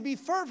again. To be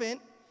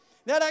fervent,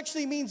 that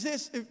actually means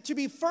this. To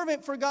be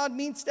fervent for God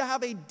means to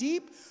have a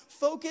deep,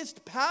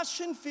 focused,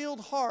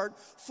 passion-filled heart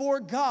for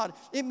God.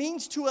 It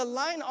means to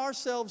align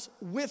ourselves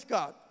with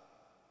God.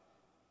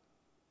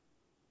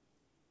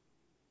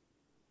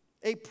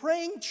 A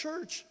praying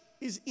church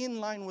is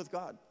in line with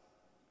God.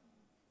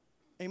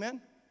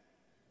 Amen?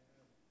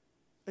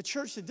 A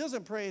church that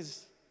doesn't pray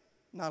is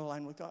not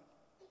aligned with God.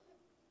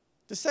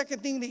 The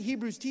second thing that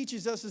Hebrews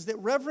teaches us is that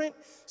reverent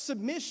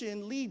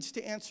submission leads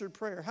to answered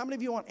prayer. How many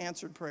of you want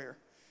answered prayer?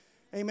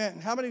 Amen.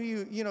 How many of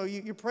you,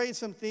 you prayed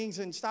some things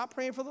and stop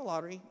praying for the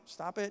lottery.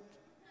 Stop it.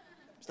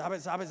 Stop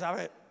it, stop it, stop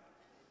it.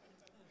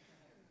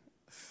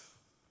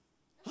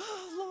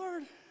 Oh,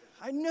 Lord,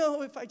 I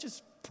know if I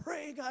just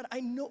pray, God, I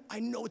know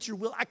it's your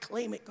will. I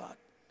claim it, God.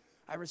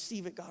 I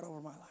receive it, God,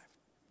 over my life.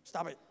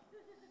 Stop it.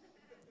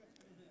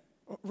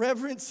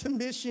 Reverent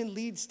submission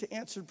leads to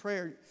answered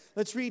prayer.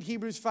 Let's read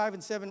Hebrews 5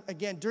 and 7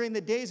 again. During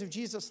the days of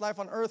Jesus' life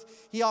on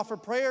earth, he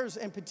offered prayers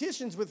and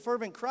petitions with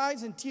fervent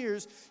cries and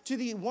tears to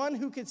the one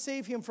who could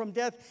save him from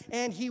death,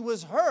 and he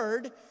was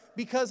heard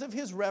because of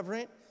his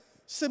reverent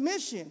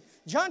submission.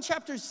 John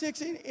chapter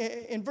 6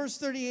 in verse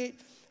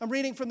 38, I'm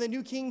reading from the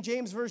New King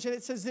James Version.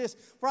 It says this,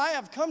 "For I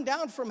have come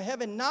down from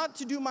heaven not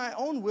to do my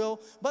own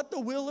will, but the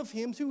will of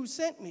him who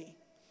sent me."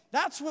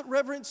 That's what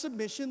reverent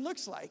submission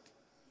looks like.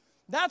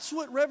 That's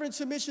what reverent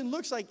submission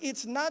looks like.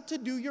 It's not to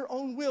do your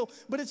own will,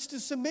 but it's to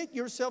submit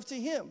yourself to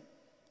him.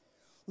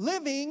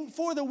 Living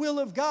for the will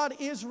of God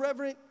is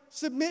reverent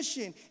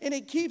submission, and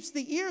it keeps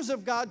the ears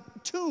of God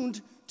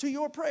tuned to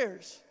your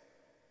prayers.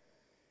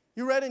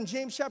 You read in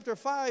James chapter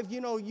 5,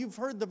 you've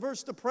heard the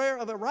verse, the prayer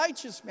of a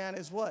righteous man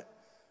is what?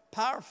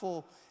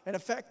 Powerful and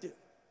effective.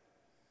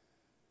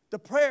 The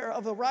prayer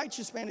of a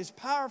righteous man is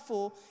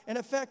powerful and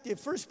effective.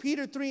 1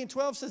 Peter 3 and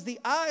 12 says, the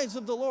eyes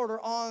of the Lord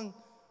are on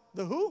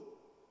the who?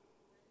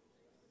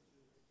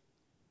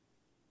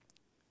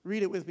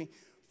 Read it with me.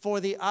 For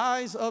the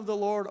eyes of the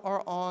Lord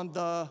are on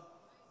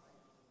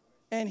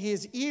and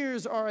his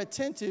ears are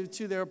attentive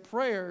to their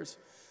prayers.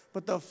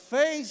 But the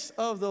face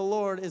of the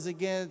Lord is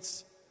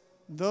against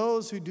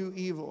those who do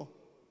evil.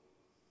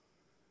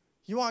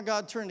 You want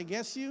God turned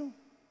against you?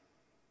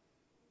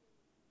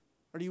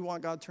 Or do you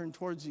want God turned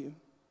towards you?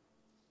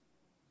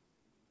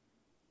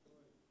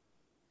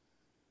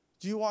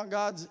 Do you want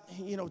God,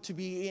 to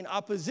be in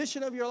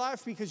opposition of your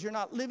life because you're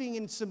not living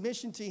in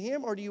submission to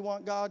him? Or do you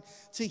want God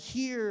to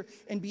hear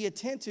and be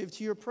attentive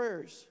to your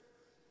prayers?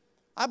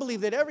 I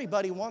believe that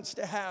everybody wants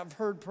to have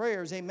heard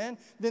prayers, amen?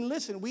 Then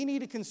listen, we need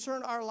to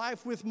concern our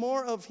life with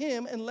more of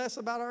him and less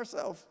about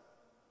ourselves.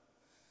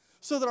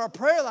 So that our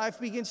prayer life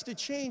begins to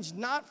change,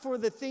 not for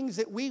the things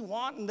that we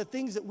want and the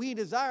things that we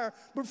desire,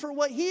 but for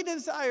what he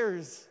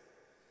desires.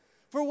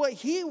 For what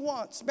he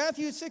wants.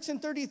 Matthew 6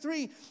 and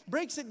 33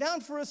 breaks it down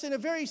for us in a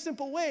very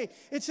simple way.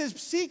 It says,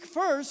 seek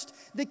first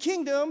the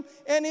kingdom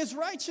and his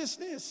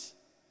righteousness,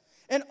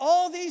 and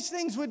all these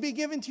things would be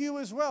given to you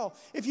as well.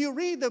 If you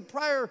read the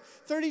prior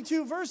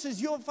 32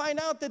 verses, you'll find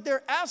out that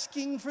they're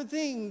asking for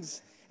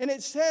things. And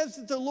it says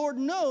that the Lord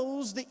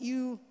knows that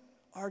you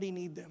already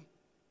need them.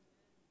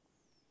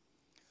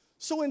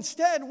 So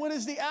instead, what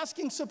is the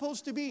asking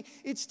supposed to be?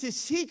 It's to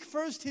seek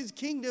first his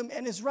kingdom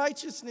and his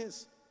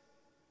righteousness.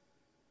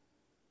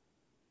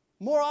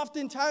 More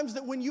oftentimes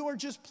that when you are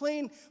just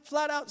plain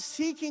flat out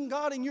seeking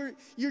God and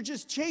you're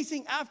just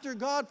chasing after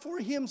God for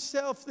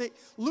himself, that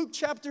Luke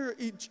chapter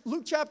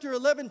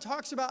 11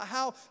 talks about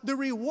how the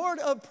reward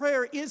of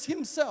prayer is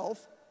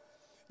himself.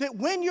 That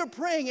when you're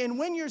praying and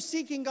when you're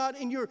seeking God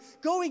and you're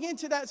going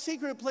into that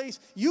secret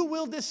place, you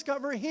will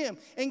discover him.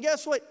 And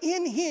guess what?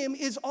 In him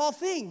is all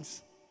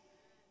things.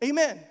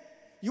 Amen.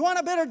 You want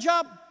a better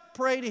job?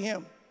 Pray to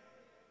him.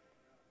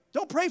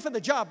 Don't pray for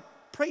the job.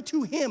 Pray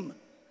to him.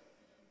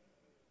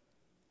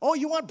 Oh,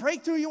 you want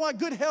breakthrough, you want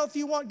good health,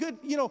 you want good,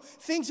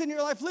 things in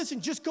your life. Listen,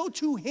 just go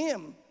to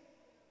him.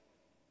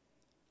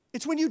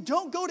 It's when you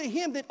don't go to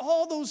him that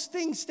all those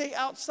things stay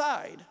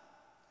outside.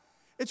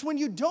 It's when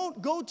you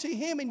don't go to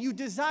him and you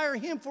desire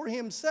him for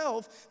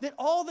himself that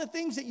all the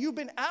things that you've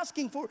been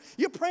asking for,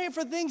 you're praying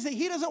for things that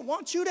he doesn't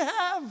want you to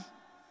have.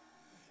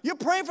 You're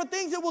praying for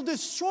things that will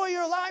destroy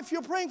your life.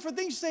 You're praying for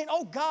things saying,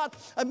 oh, God,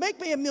 make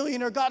me a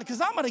millionaire, God,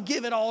 because I'm going to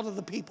give it all to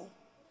the people.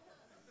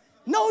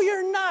 No,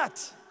 you're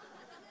not.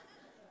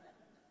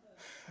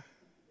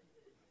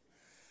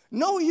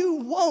 No, you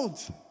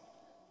won't.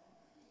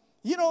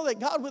 You know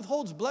that God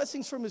withholds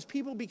blessings from his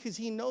people because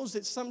he knows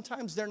that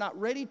sometimes they're not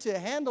ready to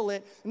handle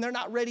it and they're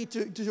not ready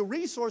to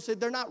resource it.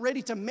 They're not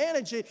ready to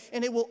manage it,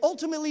 and it will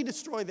ultimately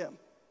destroy them.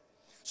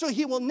 So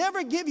he will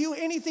never give you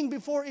anything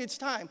before it's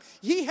time.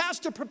 He has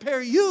to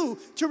prepare you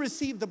to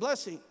receive the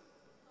blessing.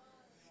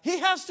 He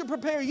has to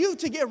prepare you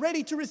to get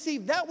ready to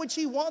receive that which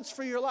he wants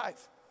for your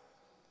life.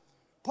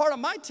 Part of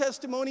my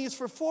testimony is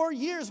for 4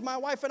 years, my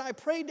wife and I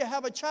prayed to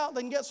have a child,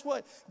 and guess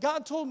what?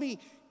 God told me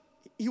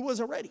he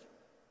wasn't ready.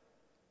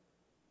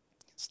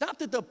 It's not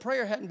that the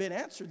prayer hadn't been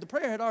answered. The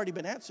prayer had already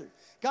been answered.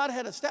 God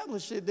had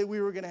established it that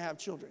we were going to have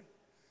children.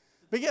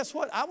 But guess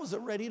what? I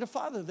wasn't ready to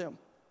father them.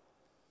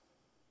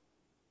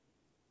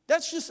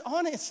 That's just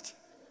honest.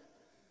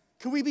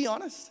 Can we be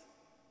honest?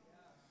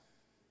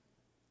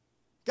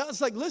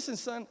 God's like, listen,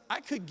 son, I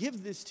could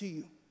give this to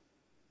you,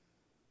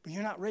 but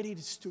you're not ready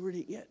to steward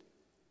it yet.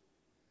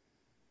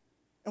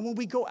 And when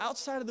we go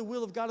outside of the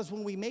will of God is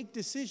when we make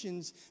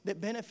decisions that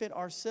benefit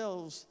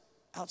ourselves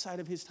outside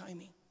of his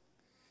timing.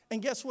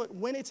 And guess what?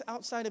 When it's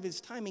outside of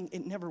his timing,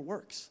 it never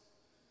works.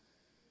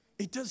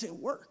 It doesn't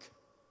work.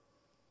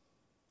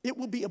 It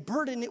will be a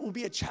burden. It will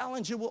be a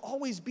challenge. It will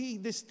always be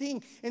this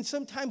thing. And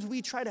sometimes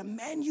we try to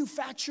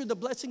manufacture the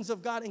blessings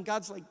of God, and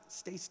God's like,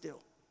 stay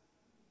still.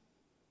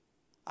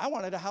 I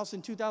wanted a house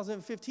in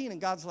 2015,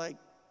 and God's like,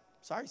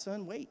 sorry,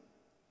 son, wait.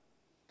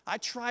 I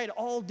tried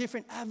all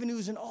different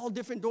avenues and all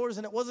different doors,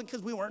 and it wasn't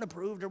because we weren't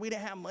approved or we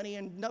didn't have money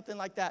and nothing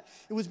like that.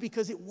 It was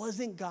because it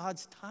wasn't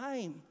God's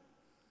time.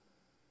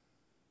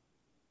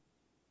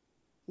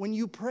 When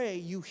you pray,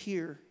 you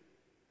hear.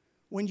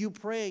 When you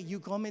pray, you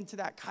come into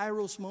that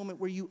kairos moment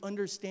where you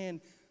understand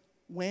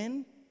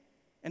when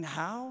and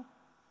how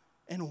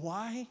and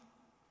why.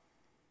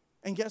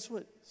 And guess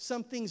what?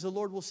 Some things the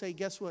Lord will say,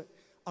 guess what?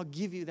 I'll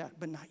give you that,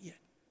 but not yet.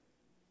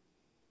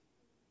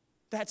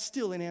 That's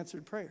still an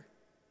answered prayer.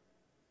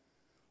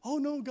 Oh,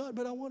 no, God,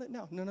 but I want it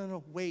now.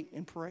 No. Wait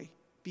and pray.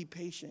 Be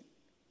patient.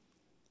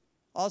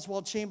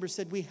 Oswald Chambers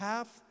said, we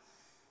have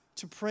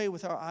to pray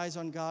with our eyes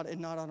on God and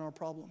not on our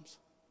problems.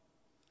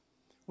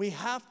 We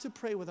have to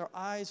pray with our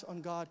eyes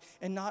on God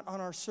and not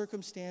on our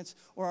circumstance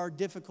or our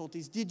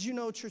difficulties. Did you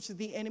know, church, that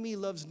the enemy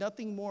loves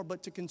nothing more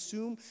but to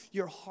consume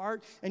your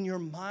heart and your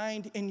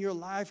mind and your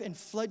life and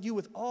flood you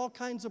with all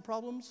kinds of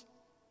problems?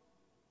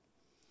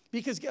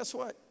 Because guess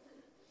what?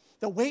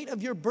 The weight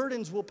of your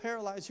burdens will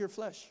paralyze your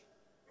flesh.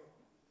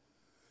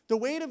 The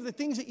weight of the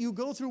things that you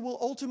go through will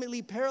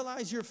ultimately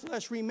paralyze your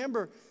flesh.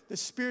 Remember, the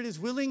spirit is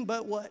willing,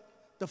 but what?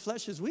 The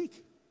flesh is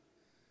weak.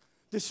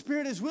 The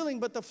spirit is willing,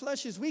 but the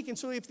flesh is weak. And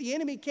so if the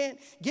enemy can't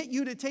get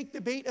you to take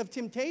the bait of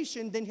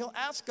temptation, then he'll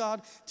ask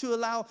God to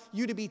allow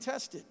you to be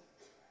tested.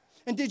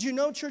 And did you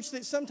know, church,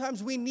 that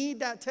sometimes we need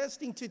that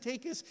testing to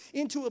take us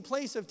into a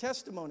place of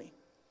testimony?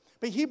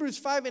 But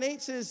Hebrews 5:8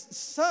 says,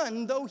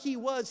 son, though he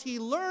was, he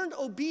learned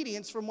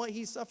obedience from what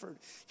he suffered.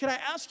 Can I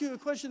ask you a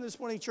question this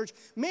morning, church?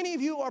 Many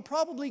of you are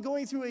probably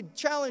going through a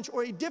challenge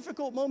or a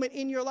difficult moment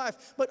in your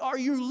life, but are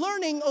you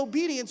learning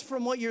obedience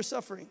from what you're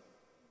suffering?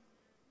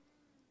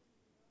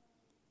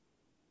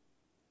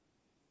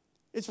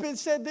 It's been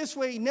said this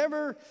way,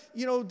 never,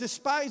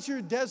 despise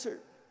your desert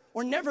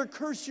or never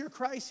curse your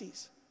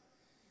crises.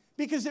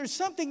 Because there's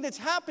something that's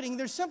happening,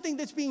 there's something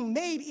that's being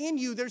made in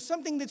you, there's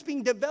something that's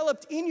being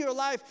developed in your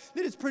life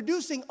that is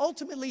producing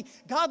ultimately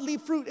godly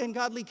fruit and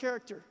godly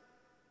character.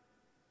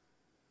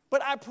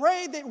 But I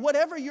pray that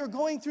whatever you're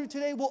going through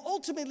today will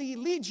ultimately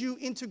lead you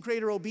into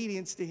greater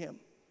obedience to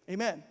Him.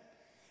 Amen.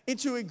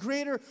 Into a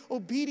greater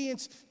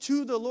obedience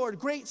to the Lord.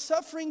 Great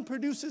suffering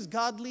produces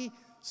godly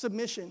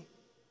submission.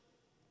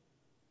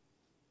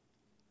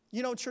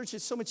 You know, church,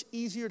 it's so much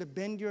easier to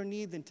bend your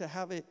knee than to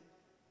have it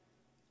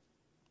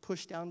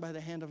pushed down by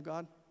the hand of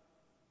God.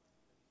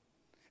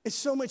 It's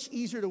so much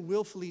easier to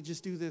willfully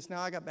just do this.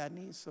 Now, I got bad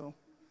knees, so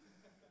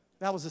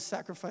that was a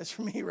sacrifice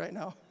for me right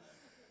now.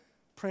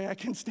 Pray I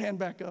can stand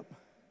back up.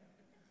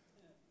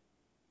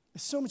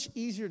 It's so much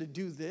easier to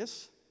do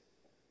this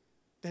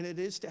than it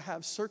is to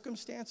have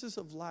circumstances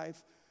of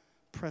life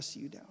press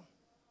you down.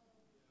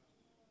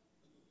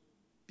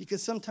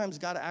 Because sometimes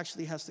God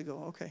actually has to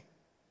go, okay,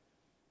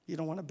 you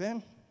don't want to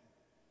bend?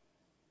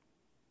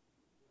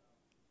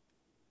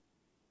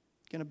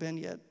 Gonna bend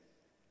yet?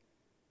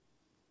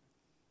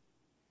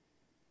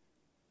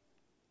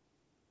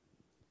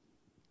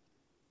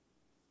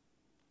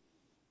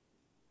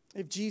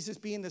 If Jesus,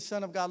 being the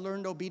Son of God,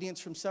 learned obedience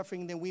from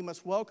suffering, then we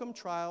must welcome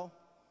trial.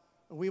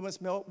 We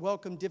must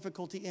welcome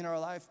difficulty in our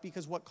life,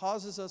 because what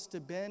causes us to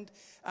bend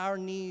our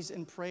knees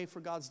and pray for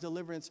God's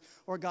deliverance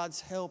or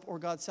God's help or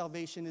God's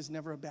salvation is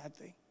never a bad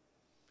thing.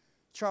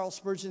 Charles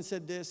Spurgeon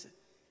said this,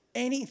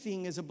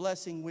 anything is a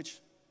blessing which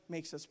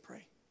makes us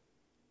pray.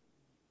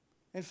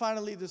 And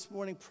finally this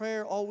morning,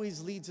 prayer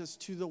always leads us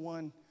to the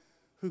one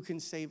who can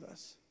save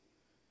us.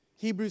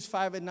 Hebrews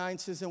 5:9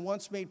 says, and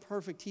once made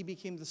perfect, he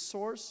became the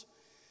source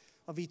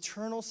of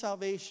eternal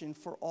salvation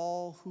for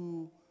all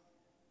who,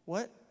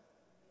 what?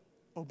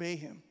 Obey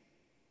him.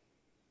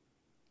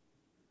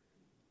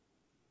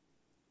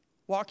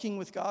 Walking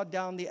with God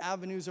down the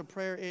avenues of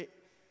prayer,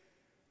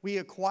 we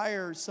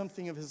acquire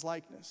something of his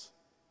likeness.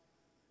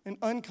 And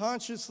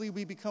unconsciously,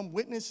 we become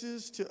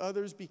witnesses to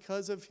others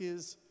because of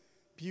his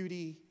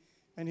beauty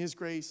and his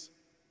grace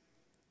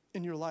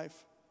in your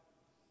life.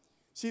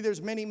 See,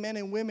 there's many men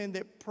and women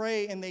that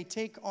pray and they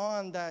take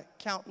on that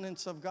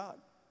countenance of God.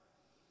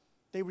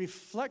 They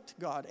reflect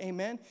God,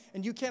 amen?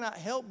 And you cannot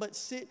help but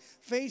sit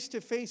face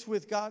to face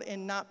with God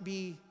and not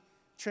be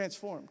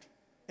transformed,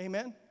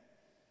 amen?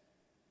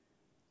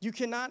 You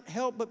cannot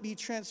help but be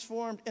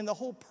transformed, and the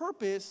whole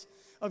purpose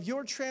of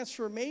your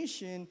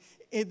transformation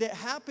that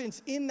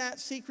happens in that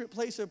secret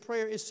place of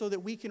prayer is so that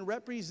we can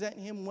represent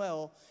him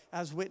well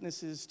as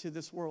witnesses to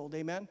this world,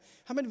 amen?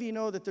 How many of you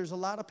know that there's a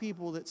lot of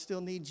people that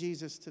still need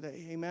Jesus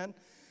today, amen?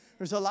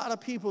 There's a lot of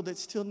people that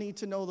still need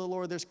to know the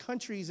Lord. There's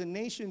countries and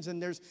nations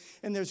and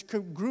there's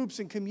groups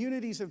and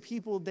communities of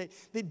people that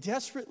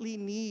desperately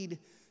need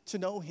to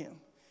know him.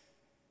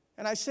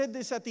 And I said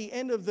this at the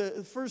end of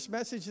the first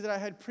message that I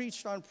had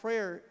preached on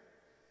prayer.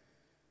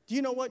 Do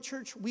you know what,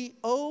 church? We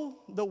owe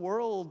the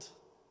world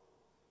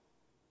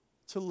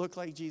to look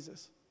like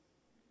Jesus.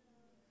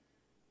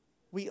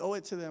 We owe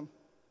it to them.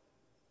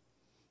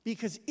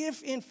 Because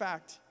if, in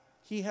fact,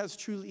 he has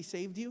truly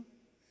saved you,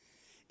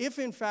 if,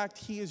 in fact,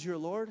 he is your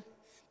Lord,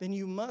 then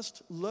you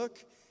must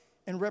look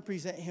and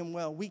represent him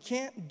well. We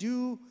can't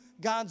do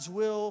God's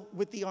will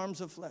with the arms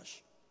of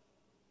flesh.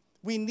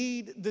 We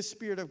need the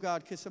Spirit of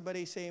God. Can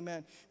somebody say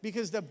amen?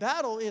 Because the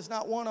battle is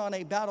not won on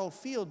a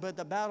battlefield, but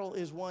the battle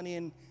is won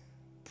in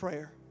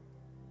prayer.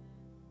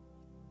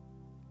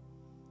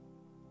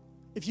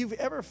 If you've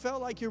ever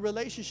felt like your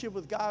relationship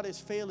with God is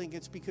failing,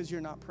 it's because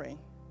you're not praying.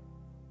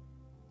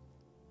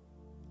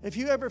 If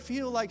you ever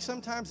feel like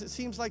sometimes it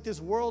seems like this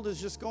world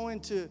is just going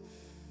to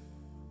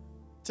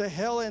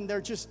hell and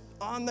they're just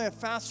on the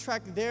fast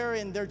track there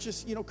and they're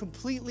just,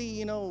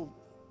 completely,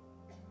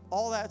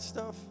 all that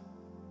stuff,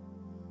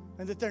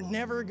 and that they're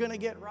never going to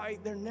get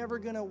right, they're never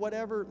going to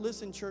whatever.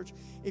 Listen, church,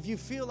 if you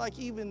feel like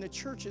even the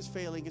church is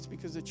failing, it's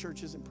because the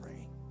church isn't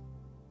praying.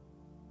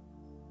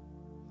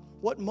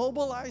 What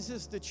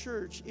mobilizes the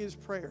church is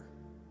prayer.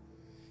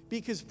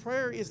 Because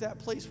prayer is that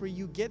place where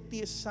you get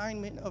the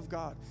assignment of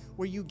God,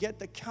 where you get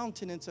the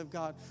countenance of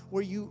God,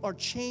 where you are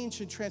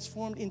changed and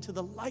transformed into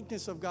the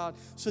likeness of God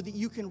so that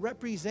you can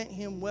represent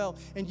Him well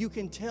and you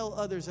can tell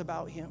others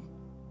about Him.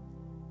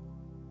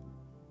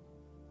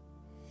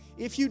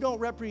 If you don't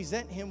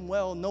represent Him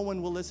well, no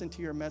one will listen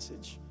to your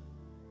message.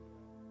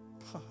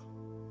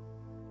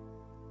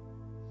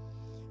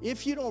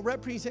 If you don't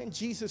represent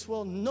Jesus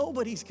well,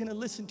 nobody's going to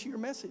listen to your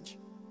message.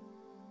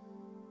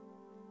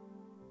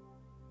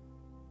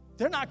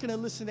 They're not going to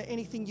listen to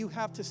anything you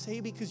have to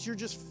say because you're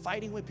just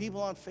fighting with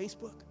people on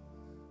Facebook.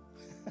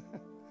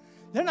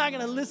 They're not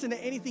going to listen to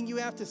anything you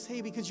have to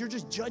say because you're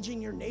just judging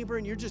your neighbor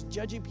and you're just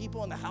judging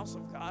people in the house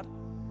of God.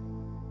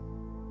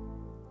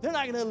 They're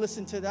not going to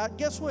listen to that.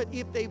 Guess what?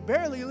 If they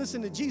barely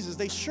listen to Jesus,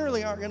 they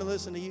surely aren't going to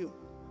listen to you.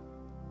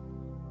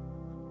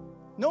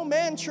 No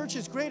man church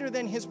is greater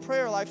than his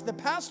prayer life. The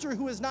pastor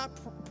who is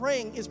not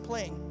praying is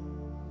playing.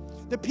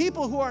 The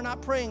people who are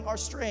not praying are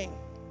straying.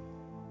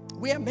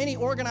 We have many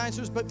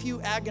organizers, but few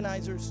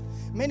agonizers.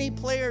 Many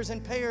players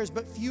and payers,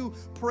 but few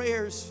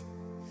prayers.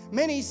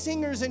 Many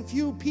singers and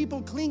few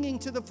people clinging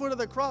to the foot of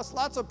the cross.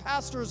 Lots of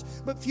pastors,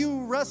 but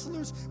few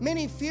wrestlers.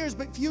 Many fears,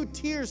 but few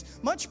tears.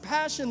 Much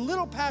passion,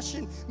 little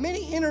passion.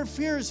 Many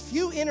interferers,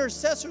 few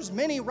intercessors.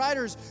 Many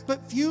writers,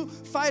 but few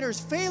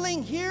fighters.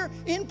 Failing here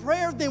in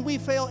prayer, then we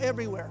fail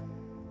everywhere.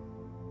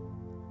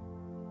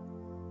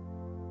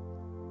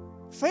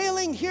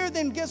 Failing here,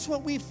 then guess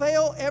what? We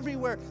fail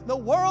everywhere. The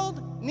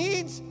world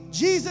needs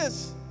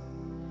Jesus.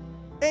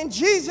 And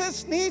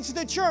Jesus needs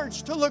the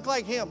church to look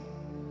like Him.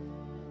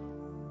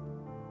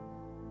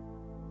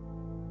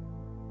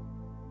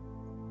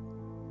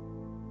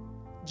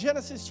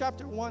 Genesis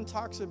chapter 1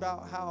 talks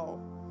about how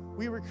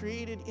we were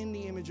created in the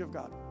image of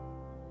God.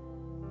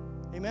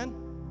 Amen?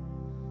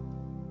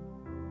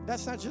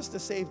 That's not just to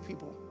save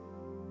people.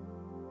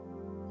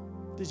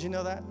 Did you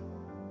know that?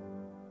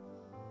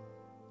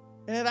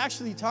 And it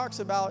actually talks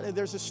about,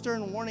 there's a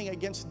stern warning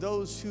against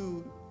those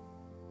who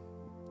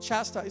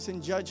chastise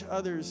and judge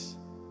others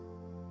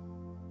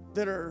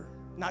that are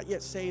not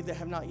yet saved, that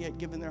have not yet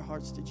given their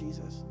hearts to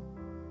Jesus.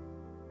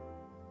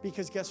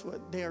 Because guess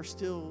what? They are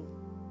still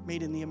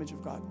made in the image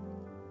of God.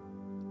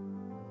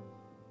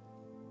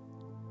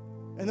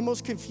 And the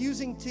most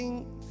confusing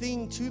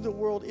thing to the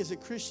world is a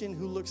Christian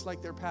who looks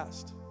like their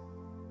past.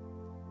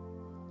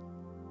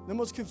 The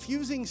most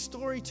confusing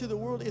story to the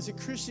world is a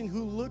Christian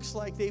who looks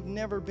like they've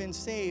never been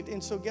saved.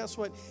 And so guess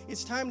what?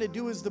 It's time to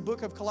do as the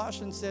book of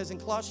Colossians says. In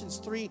Colossians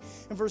 3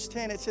 and verse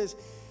 10, it says,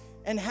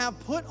 and have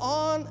put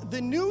on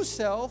the new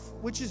self,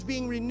 which is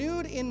being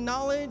renewed in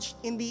knowledge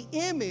in the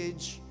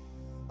image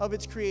of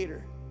its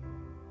creator.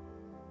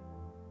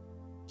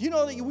 Do you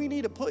know that we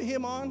need to put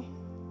Him on?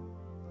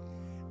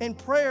 And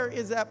prayer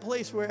is that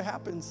place where it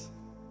happens.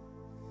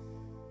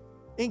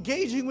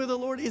 Engaging with the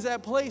Lord is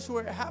that place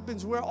where it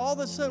happens, where all of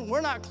a sudden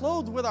we're not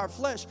clothed with our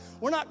flesh.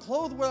 We're not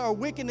clothed with our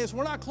wickedness.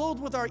 We're not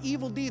clothed with our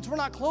evil deeds. We're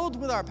not clothed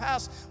with our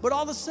past. But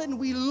all of a sudden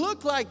we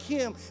look like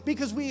Him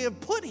because we have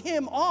put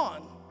Him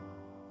on.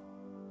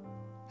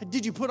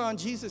 Did you put on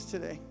Jesus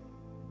today?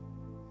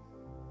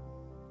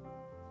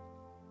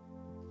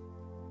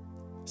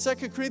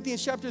 2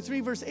 Corinthians chapter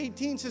 3 verse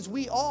 18 says,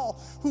 we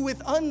all who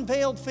with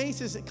unveiled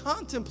faces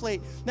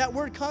contemplate. That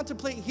word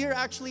contemplate here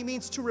actually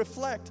means to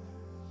reflect.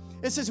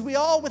 It says, we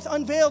all with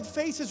unveiled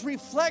faces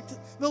reflect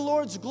the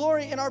Lord's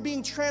glory and are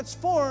being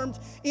transformed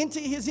into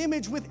His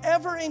image with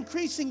ever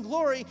increasing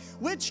glory,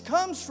 which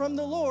comes from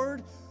the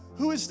Lord,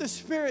 who is the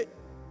Spirit.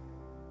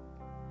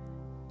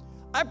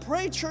 I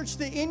pray, church,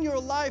 that in your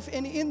life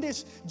and in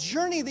this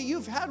journey that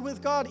you've had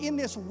with God, in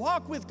this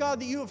walk with God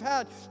that you have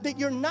had, that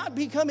you're not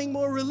becoming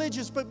more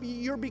religious, but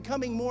you're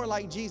becoming more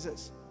like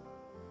Jesus.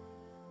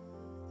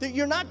 That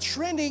you're not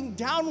trending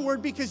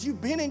downward because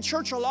you've been in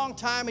church a long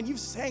time and you've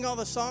sang all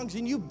the songs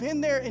and you've been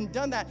there and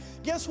done that.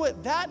 Guess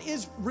what? That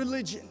is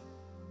religion.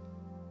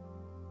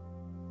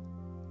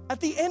 At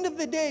the end of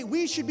the day,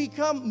 we should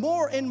become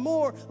more and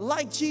more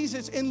like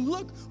Jesus and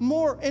look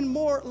more and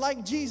more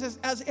like Jesus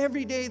as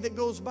every day that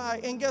goes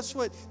by. And guess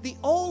what? The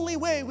only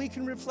way we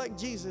can reflect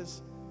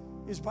Jesus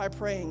is by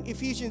praying.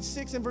 Ephesians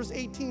 6 and verse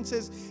 18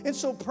 says, and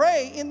so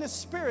pray in the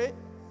Spirit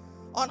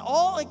on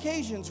all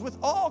occasions with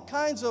all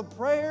kinds of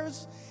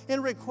prayers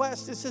and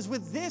requests. It says,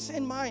 with this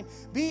in mind,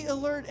 be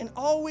alert and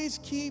always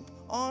keep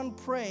on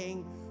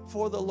praying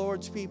for the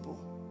Lord's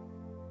people.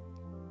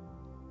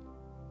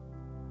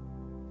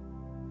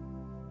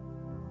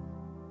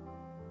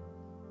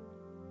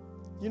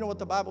 You know what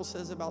the Bible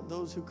says about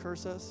those who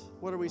curse us?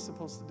 What are we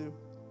supposed to do?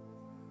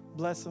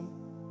 Bless them.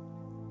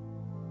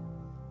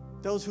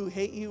 Those who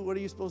hate you, what are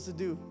you supposed to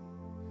do?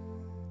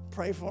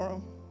 Pray for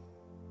them.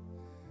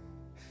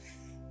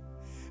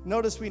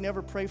 Notice we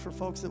never pray for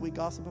folks that we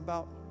gossip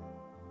about.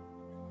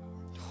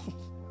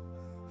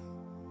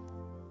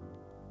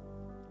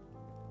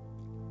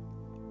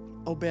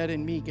 Obed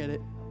and me get it.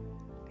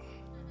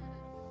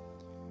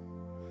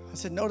 I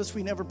said, notice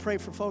we never pray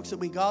for folks that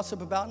we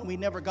gossip about, and we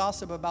never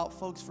gossip about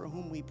folks for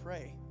whom we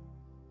pray.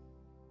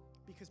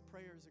 Because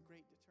prayer is a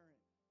great deterrent.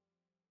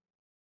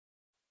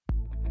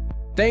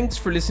 Thanks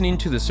for listening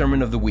to the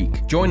Sermon of the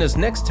Week. Join us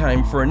next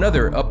time for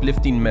another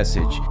uplifting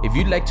message. If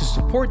you'd like to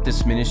support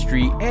this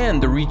ministry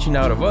and the reaching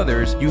out of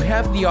others, you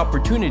have the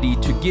opportunity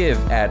to give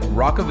at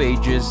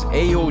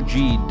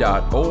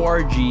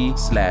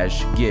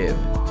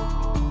rockofagesaog.org/give.